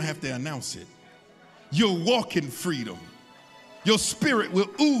 you don't have to announce it. You'll walk in freedom. Your spirit will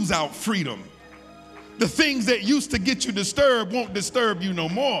ooze out freedom. The things that used to get you disturbed won't disturb you no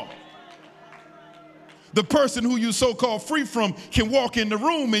more. The person who you so-called free from can walk in the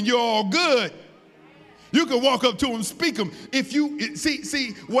room and you're all good. You can walk up to them, speak them. If you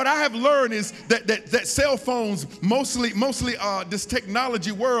see, what I have learned is that cell phones, mostly this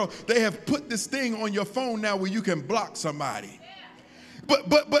technology world, they have put this thing on your phone now where you can block somebody.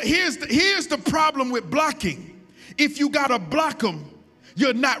 But here's the problem with blocking. If you gotta block them,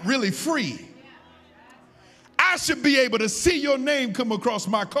 you're not really free. I should be able to see your name come across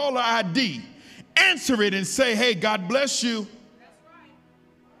my caller ID, answer it and say, hey, God bless you,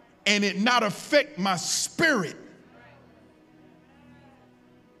 and it not affect my spirit.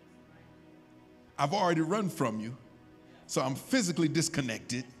 I've already run from you, so I'm physically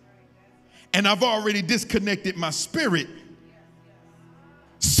disconnected, and I've already disconnected my spirit,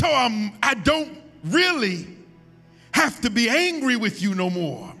 so I don't really have to be angry with you no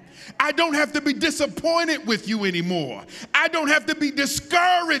more. I don't have to be disappointed with you anymore. I don't have to be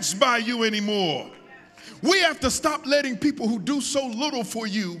discouraged by you anymore. We have to stop letting people who do so little for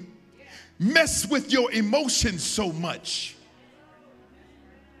you mess with your emotions so much.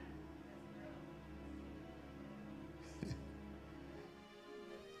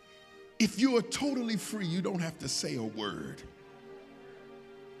 If you are totally free, you don't have to say a word.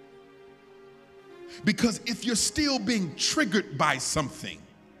 Because if you're still being triggered by something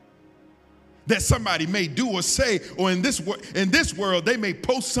that somebody may do or say, or in this world, they may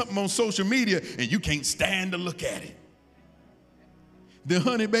post something on social media and you can't stand to look at it, then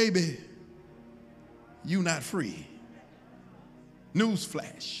honey, baby, you not free.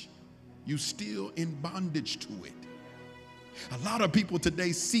 Newsflash, you still in bondage to it. A lot of people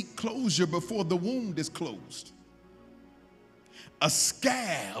today seek closure before the wound is closed. A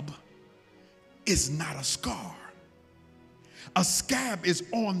scab is not a scar. A scab is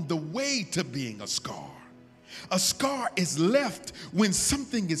on the way to being a scar. A scar is left when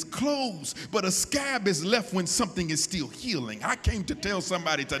something is closed, but a scab is left when something is still healing. I came to tell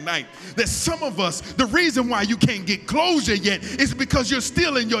somebody tonight that some of us, the reason why you can't get closure yet is because you're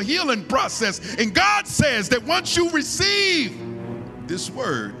still in your healing process. And God says that once you receive this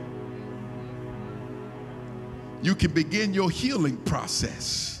word, you can begin your healing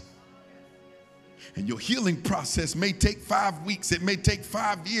process. And your healing process may take 5 weeks. It may take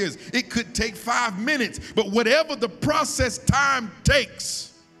 5 years. It could take 5 minutes. But whatever the process time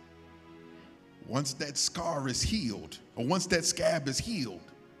takes, once that scar is healed, or once that scab is healed,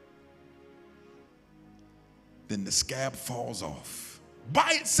 then the scab falls off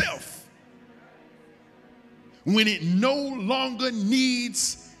by itself. When it no longer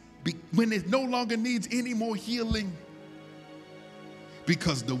needs any more healing,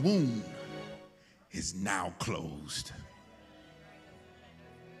 because the wound is now closed.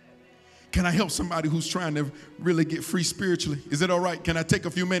 Can I help somebody who's trying to really get free spiritually? Is it all right? Can I take a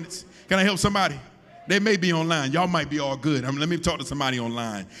few minutes? Can I help somebody? They may be online. Y'all might be all good. Let me talk to somebody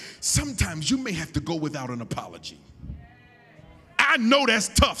online. Sometimes you may have to go without an apology. I know that's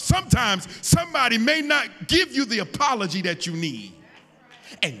tough. Sometimes somebody may not give you the apology that you need,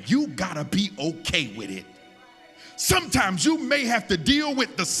 and you gotta be okay with it. Sometimes you may have to deal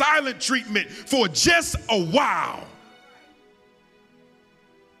with the silent treatment for just a while.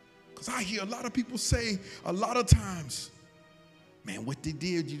 Because I hear a lot of people say a lot of times, man, what they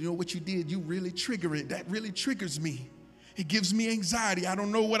did, you know what you did, you really trigger it. That really triggers me. It gives me anxiety. I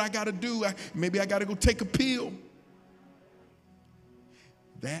don't know what I got to do. Maybe I got to go take a pill.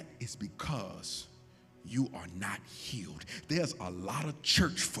 That is because you are not healed. There's a lot of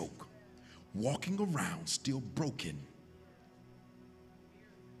church folk walking around still broken,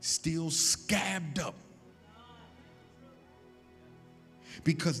 still scabbed up,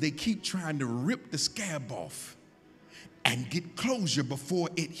 because they keep trying to rip the scab off and get closure before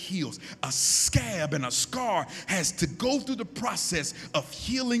it heals. A scab and a scar has to go through the process of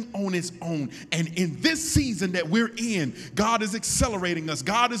healing on its own. And in this season that we're in, God is accelerating us.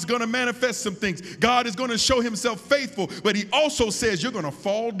 God is going to manifest some things. God is going to show himself faithful, but he also says you're going to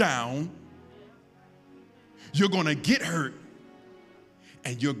fall down, you're going to get hurt,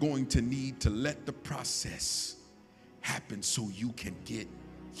 and you're going to need to let the process happen so you can get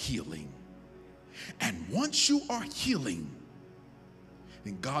healing. And once you are healing,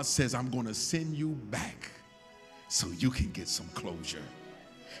 then God says, I'm going to send you back so you can get some closure.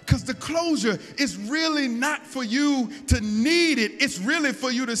 Because the closure is really not for you to need it. It's really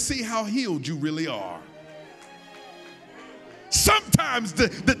for you to see how healed you really are. Sometimes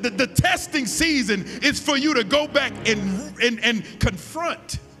the testing season is for you to go back and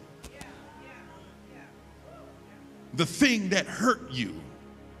confront the thing that hurt you.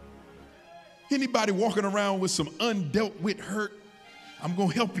 Anybody walking around with some undealt with hurt? I'm going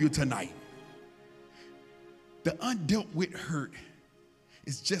to help you tonight. The undealt with hurt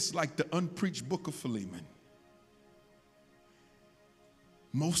is just like the unpreached book of Philemon.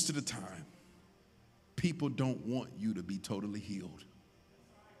 Most of the time, people don't want you to be totally healed.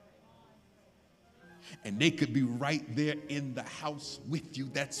 And they could be right there in the house with you.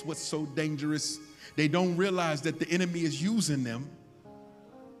 That's what's so dangerous. They don't realize that the enemy is using them.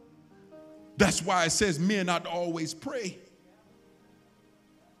 That's why it says men ought to always pray.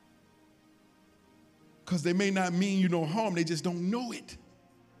 Because they may not mean you no harm, they just don't know it.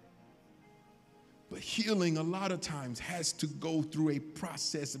 But healing a lot of times has to go through a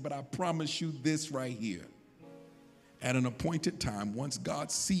process. But I promise you this right here. At an appointed time, once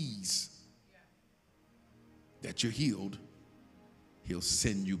God sees that you're healed, he'll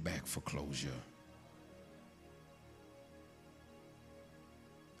send you back for closure.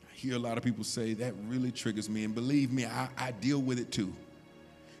 I hear a lot of people say that really triggers me, and believe me, I deal with it too.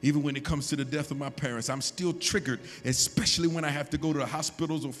 Even when it comes to the death of my parents, I'm still triggered, especially when I have to go to the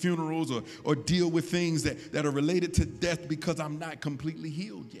hospitals or funerals or deal with things that are related to death because I'm not completely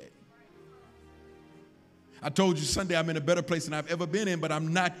healed yet. I told you Sunday I'm in a better place than I've ever been in, but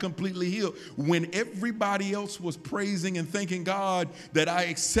I'm not completely healed. When everybody else was praising and thanking God that I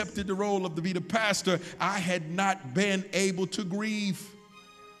accepted the role of to be the pastor, I had not been able to grieve.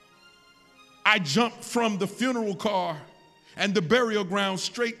 I jumped from the funeral car and the burial ground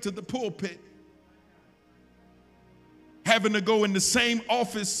straight to the pulpit, having to go in the same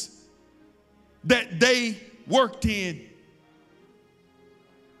office that they worked in.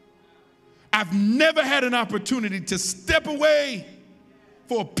 I've never had an opportunity to step away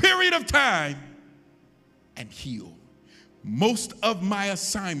for a period of time and heal. Most of my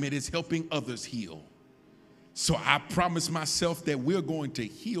assignment is helping others heal. So I promise myself that we're going to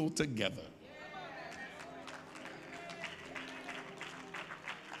heal together.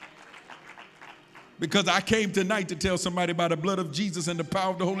 Because I came tonight to tell somebody about the blood of Jesus and the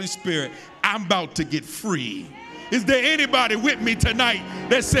power of the Holy Spirit. I'm about to get free. Is there anybody with me tonight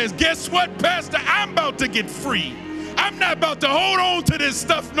that says, guess what, Pastor? I'm about to get free. I'm not about to hold on to this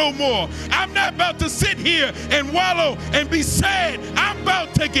stuff no more. I'm not about to sit here and wallow and be sad. I'm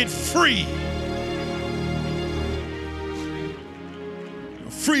about to get free.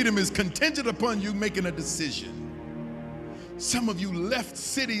 Freedom is contingent upon you making a decision. Some of you left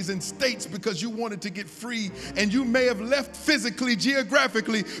cities and states because you wanted to get free, and you may have left physically,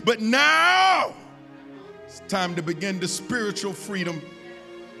 geographically, but now it's time to begin the spiritual freedom.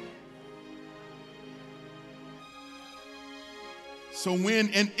 So when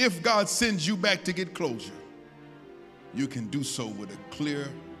and if God sends you back to get closure, you can do so with a clear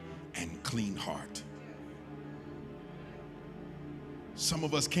and clean heart. Some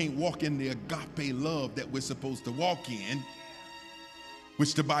of us can't walk in the agape love that we're supposed to walk in,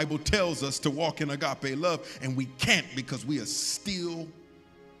 which the Bible tells us to walk in agape love, and we can't because we are still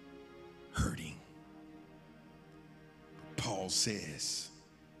hurting. Paul says,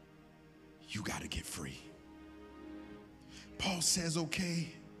 you got to get free. Paul says, okay,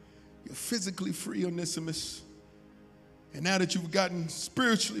 you're physically free, Onesimus, and now that you've gotten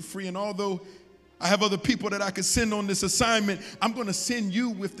spiritually free, and although I have other people that I could send on this assignment, I'm going to send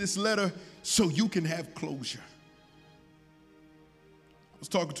you with this letter so you can have closure. I was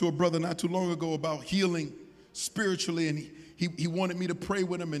talking to a brother not too long ago about healing spiritually, and he wanted me to pray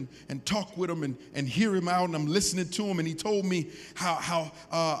with him and talk with him and hear him out, and I'm listening to him, and he told me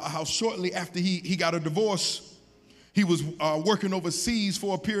how shortly after he got a divorce, he was working overseas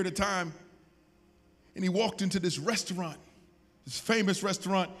for a period of time, and he walked into this restaurant, this famous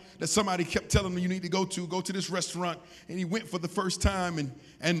restaurant that somebody kept telling him you need to go to this restaurant, and he went for the first time,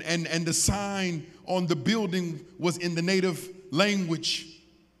 and the sign on the building was in the native language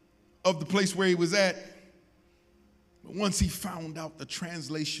of the place where he was at. But once he found out the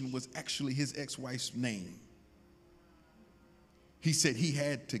translation was actually his ex-wife's name, he said he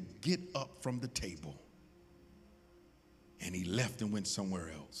had to get up from the table, and he left and went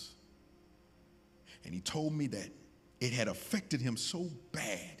somewhere else. And he told me that it had affected him so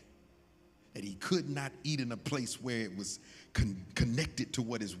bad that he could not eat in a place where it was connected to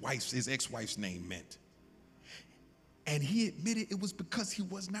what his ex-wife's name meant. And he admitted it was because he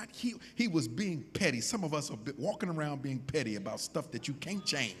was not healed. He was being petty. Some of us are walking around being petty about stuff that you can't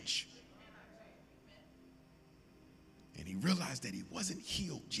change. And he realized that he wasn't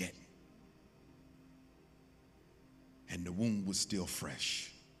healed yet. And the wound was still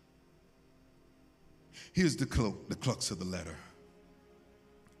fresh. Here's the crux of the letter.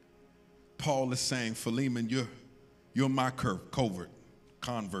 Paul is saying, Philemon, you're my convert,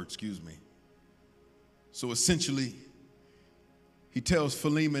 So essentially, he tells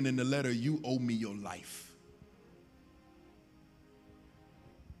Philemon in the letter, you owe me your life.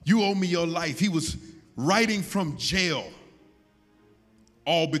 You owe me your life. He was writing from jail,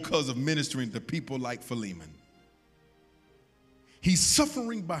 all because of ministering to people like Philemon. He's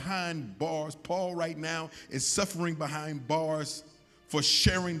suffering behind bars. Paul right now is suffering behind bars for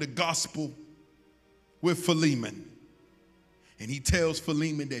sharing the gospel with Philemon. And he tells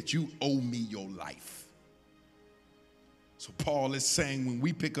Philemon that you owe me your life. So Paul is saying, when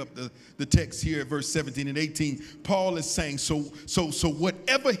we pick up the text here at verse 17 and 18, Paul is saying, so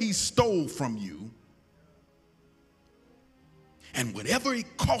whatever he stole from you and whatever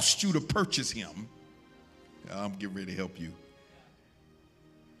it cost you to purchase him, I'm getting ready to help you.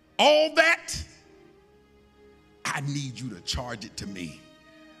 All that, I need you to charge it to me.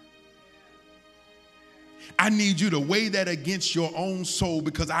 I need you to weigh that against your own soul,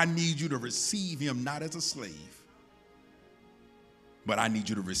 because I need you to receive him not as a slave, but I need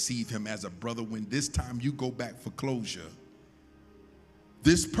you to receive him as a brother. When this time you go back for closure,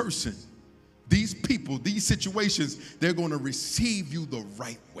 this person, these people, these situations, they're going to receive you the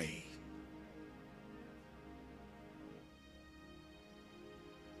right way.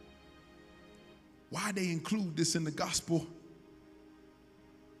 Why they include this in the gospel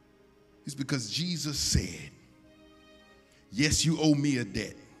is because Jesus said, yes, you owe me a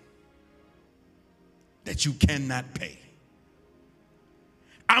debt that you cannot pay.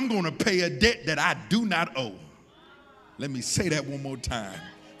 I'm going to pay a debt that I do not owe. Let me say that one more time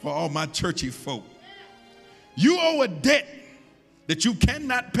for all my churchy folk. You owe a debt that you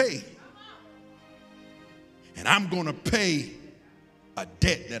cannot pay, and I'm going to pay a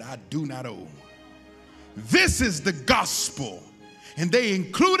debt that I do not owe. This is the gospel, and they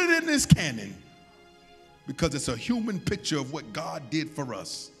include it in this canon because it's a human picture of what God did for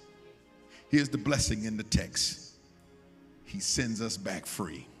us. Here's the blessing in the text. He sends us back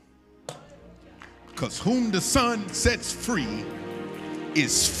free. Because whom the Son sets free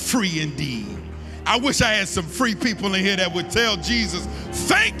is free indeed. I wish I had some free people in here that would tell Jesus,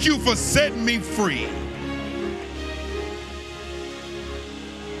 thank you for setting me free.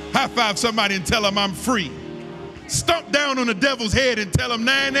 High five somebody and tell them I'm free. Stomp down on the devil's head and tell him,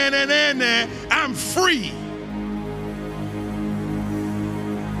 nah, nah, nah, nah, nah, I'm free.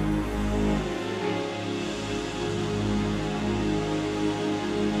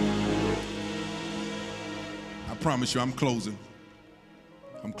 I promise you, I'm closing.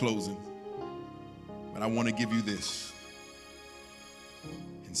 I'm closing. But I want to give you this.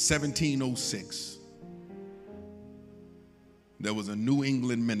 In 1706, there was a New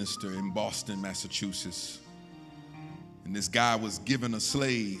England minister in Boston, Massachusetts. And this guy was given a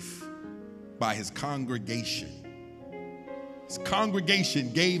slave by his congregation. His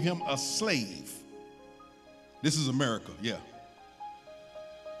congregation gave him a slave. This is America, yeah.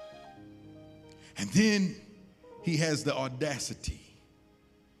 And then he has the audacity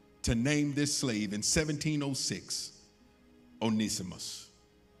to name this slave in 1706 Onesimus,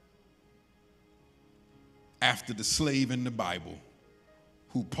 after the slave in the Bible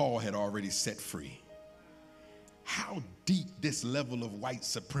who Paul had already set free. How deep this level of white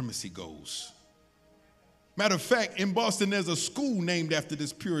supremacy goes. Matter of fact, in Boston, there's a school named after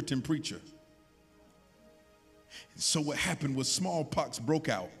this Puritan preacher. And so what happened was smallpox broke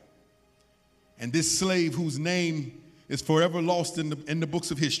out. And this slave, whose name is forever lost in the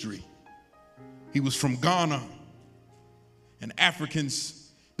books of history, he was from Ghana. And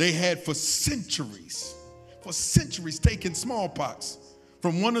Africans, they had for centuries taken smallpox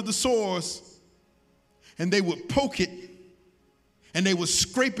from one of the sores, and they would poke it and they would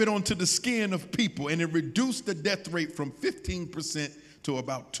scrape it onto the skin of people, and it reduced the death rate from 15% to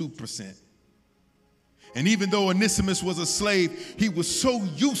about 2%. And even though Onesimus was a slave, he was so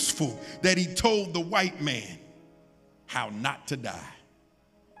useful that he told the white man how not to die.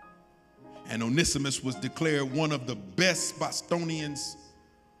 And Onesimus was declared one of the best Bostonians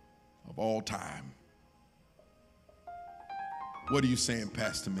of all time. What are you saying,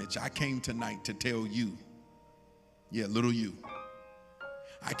 Pastor Mitch? I came tonight to tell you, yeah, little you.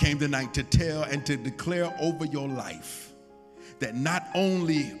 I came tonight to tell and to declare over your life that not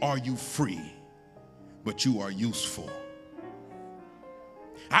only are you free, but you are useful.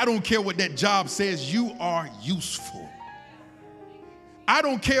 I don't care what that job says, you are useful. I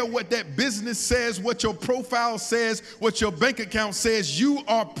don't care what that business says, what your profile says, what your bank account says, you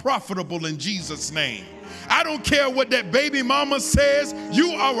are profitable in Jesus' name. I don't care what that baby mama says,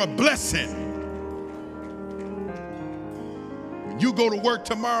 you are a blessing. When you go to work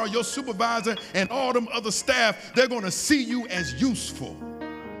tomorrow, your supervisor and all them other staff, they're going to see you as useful.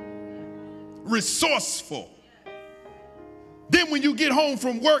 resourceful. Then when you get home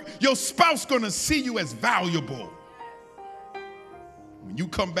from work, your spouse going to see you as valuable. When you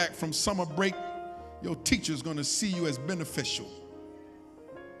come back from summer break, your teacher's going to see you as beneficial.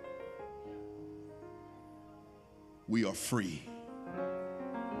 We are free.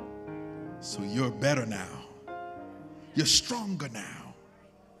 So you're better now. You're stronger now.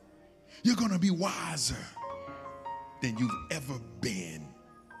 You're going to be wiser than you've ever been.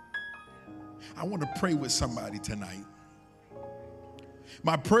 I want to pray with somebody tonight.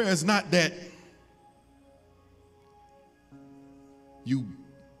 My prayer is not that you're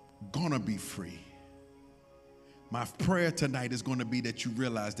going to be free. My prayer tonight is going to be that you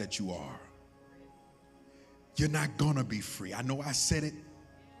realize that you are. You're not going to be free. I know I said it,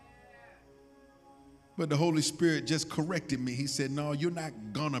 but the Holy Spirit just corrected me. He said, no, you're not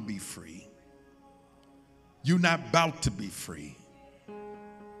going to be free. You're not about to be free.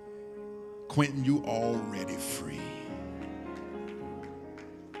 Quentin, you already free.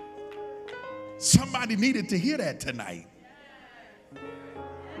 Somebody needed to hear that tonight.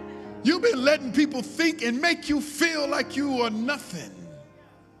 You've been letting people think and make you feel like you are nothing.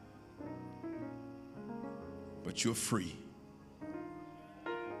 But you're free.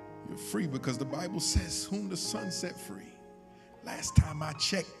 You're free because the Bible says, whom the Son set free. Last time I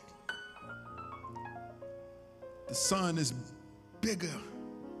checked, the Son is bigger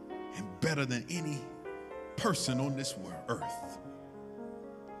and better than any person on this earth.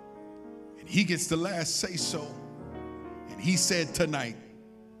 And he gets the last say so. And he said tonight,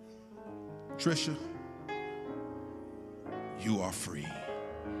 Trisha, you are free.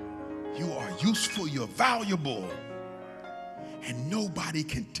 You are useful, you're valuable. And nobody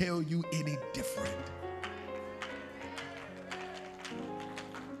can tell you any different.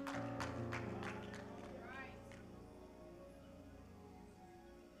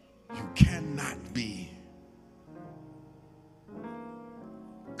 You cannot be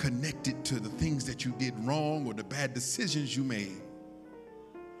connected to the things that you did wrong or the bad decisions you made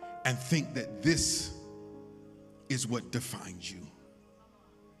and think that this is what defines you.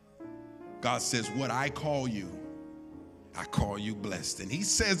 God says, what I call you blessed. And he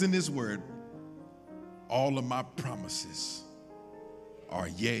says in his word, all of my promises are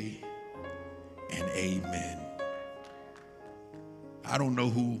yea and amen. I don't know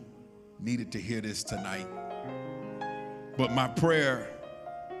who needed to hear this tonight, but my prayer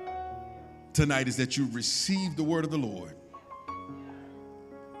tonight is that you receive the word of the Lord,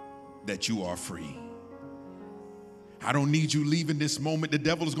 that you are free. I don't need you leaving this moment. The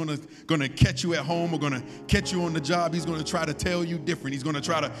devil is gonna catch you at home or gonna catch you on the job. He's gonna try to tell you different. He's gonna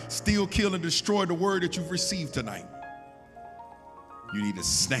try to steal, kill, and destroy the word that you've received tonight. You need to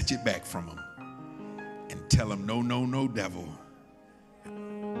snatch it back from him and tell him, no, no, no, devil.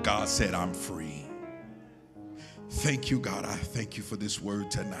 God said, I'm free. Thank you, God. I thank you for this word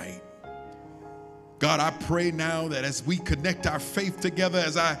tonight. God, I pray now that as we connect our faith together,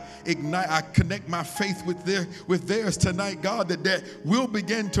 as I connect my faith with theirs tonight, God, that we'll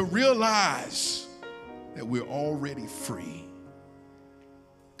begin to realize that we're already free.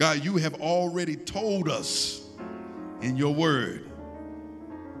 God, you have already told us in your word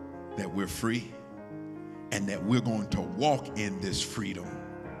that we're free and that we're going to walk in this freedom.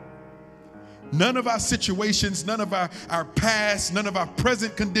 None of our situations, none of our past, none of our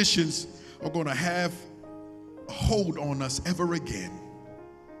present conditions are going to have a hold on us ever again.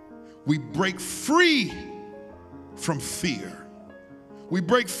 We break free from fear. We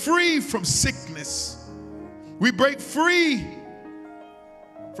break free from sickness. We break free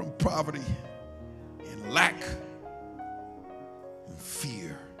from poverty and lack and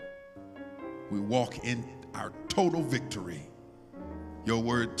fear. We walk in our total victory. Your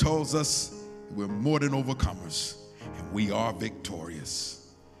word tells us we're more than overcomers and we are victorious.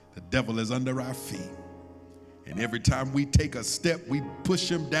 The devil is under our feet. And every time we take a step, we push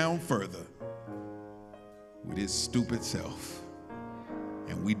him down further with his stupid self.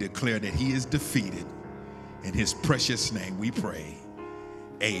 And we declare that he is defeated. In his precious name we pray.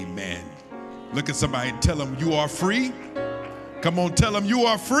 Amen. Look at somebody and tell them you are free. Come on, tell them you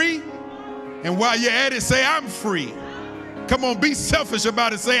are free. And while you're at it, say, I'm free. Come on, be selfish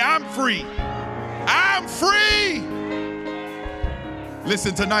about it. Say, I'm free. I'm free.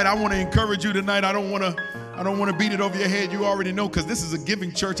 Listen, tonight, I want to encourage you tonight. I don't want to beat it over your head. You already know, because this is a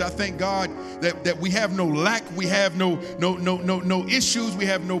giving church. I thank God that we have no lack. We have no issues. We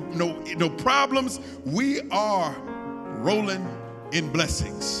have no problems. We are rolling in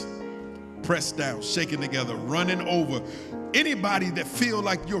blessings. Pressed down, shaken together, running over. Anybody that feel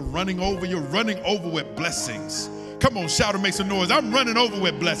like you're running over with blessings. Come on, shout and make some noise. I'm running over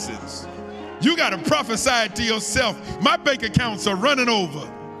with blessings. You got to prophesy it to yourself. My bank accounts are running over.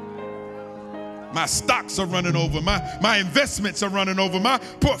 My stocks are running over. My investments are running over. My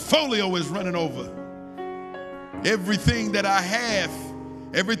portfolio is running over. Everything that I have,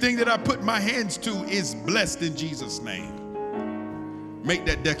 everything that I put my hands to is blessed in Jesus' name. Make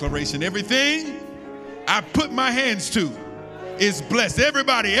that declaration. Everything I put my hands to is blessed.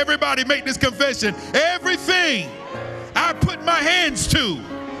 Everybody make this confession. Everything I put my hands to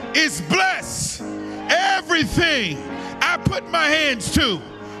is blessed. Everything I put my hands to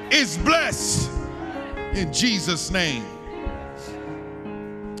is blessed in Jesus' name.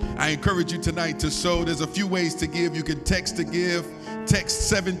 I encourage you tonight to sow. There's a few ways to give. You can text to give. Text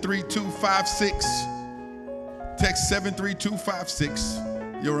 73256. Text 73256.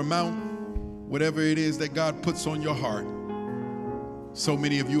 Your amount, whatever it is that God puts on your heart. So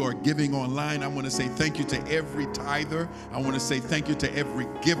many of you are giving online. I want to say thank you to every tither. I want to say thank you to every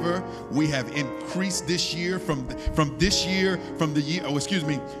giver. We have increased this year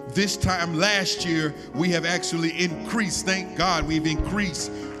this time last year, we have actually increased. Thank God we've increased.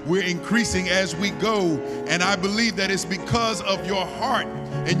 We're increasing as we go. And I believe that it's because of your heart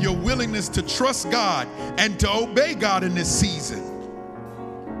and your willingness to trust God and to obey God in this season.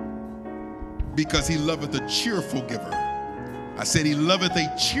 Because he loveth a cheerful giver. I said he loveth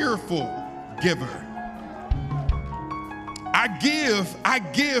a cheerful giver. I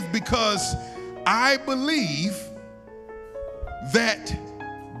give because I believe that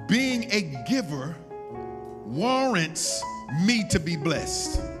being a giver warrants me to be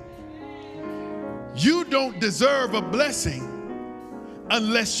blessed. You don't deserve a blessing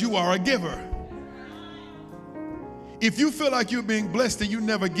unless you are a giver. If you feel like you're being blessed and you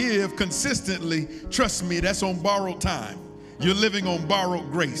never give consistently, trust me, that's on borrowed time. You're living on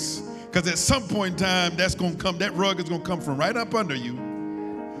borrowed grace. Because at some point in time, that's going to come, that rug is going to come from right up under you.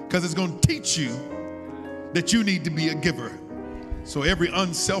 Because it's going to teach you that you need to be a giver. So every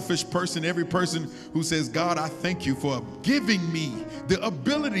unselfish person, every person who says, God, I thank you for giving me the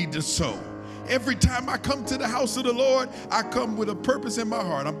ability to sow. Every time I come to the house of the Lord, I come with a purpose in my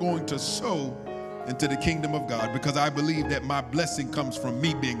heart. I'm going to sow into the kingdom of God because I believe that my blessing comes from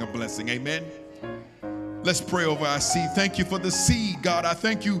me being a blessing. Amen. Let's pray over our seed. Thank you for the seed, God. I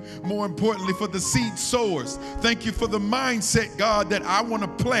thank you, more importantly, for the seed sowers. Thank you for the mindset, God, that I want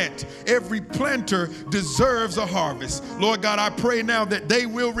to plant. Every planter deserves a harvest. Lord God, I pray now that they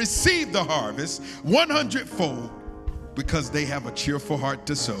will receive the harvest 100-fold because they have a cheerful heart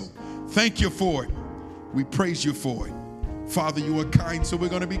to sow. Thank you for it. We praise you for it. Father, you are kind, so we're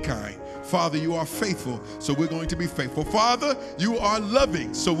going to be kind. Father, you are faithful, so we're going to be faithful. Father, you are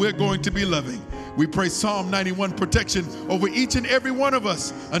loving, so we're going to be loving. We pray Psalm 91 protection over each and every one of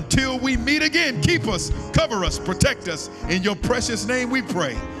us until we meet again. Keep us, cover us, protect us. In your precious name we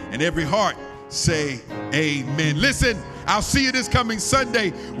pray. And every heart say amen. Listen, I'll see you this coming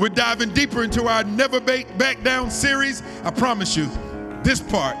Sunday. We're diving deeper into our Never Back Down series. I promise you, this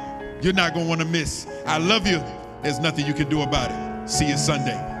part you're not going to want to miss. I love you. There's nothing you can do about it. See you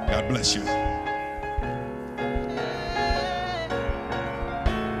Sunday. God bless you.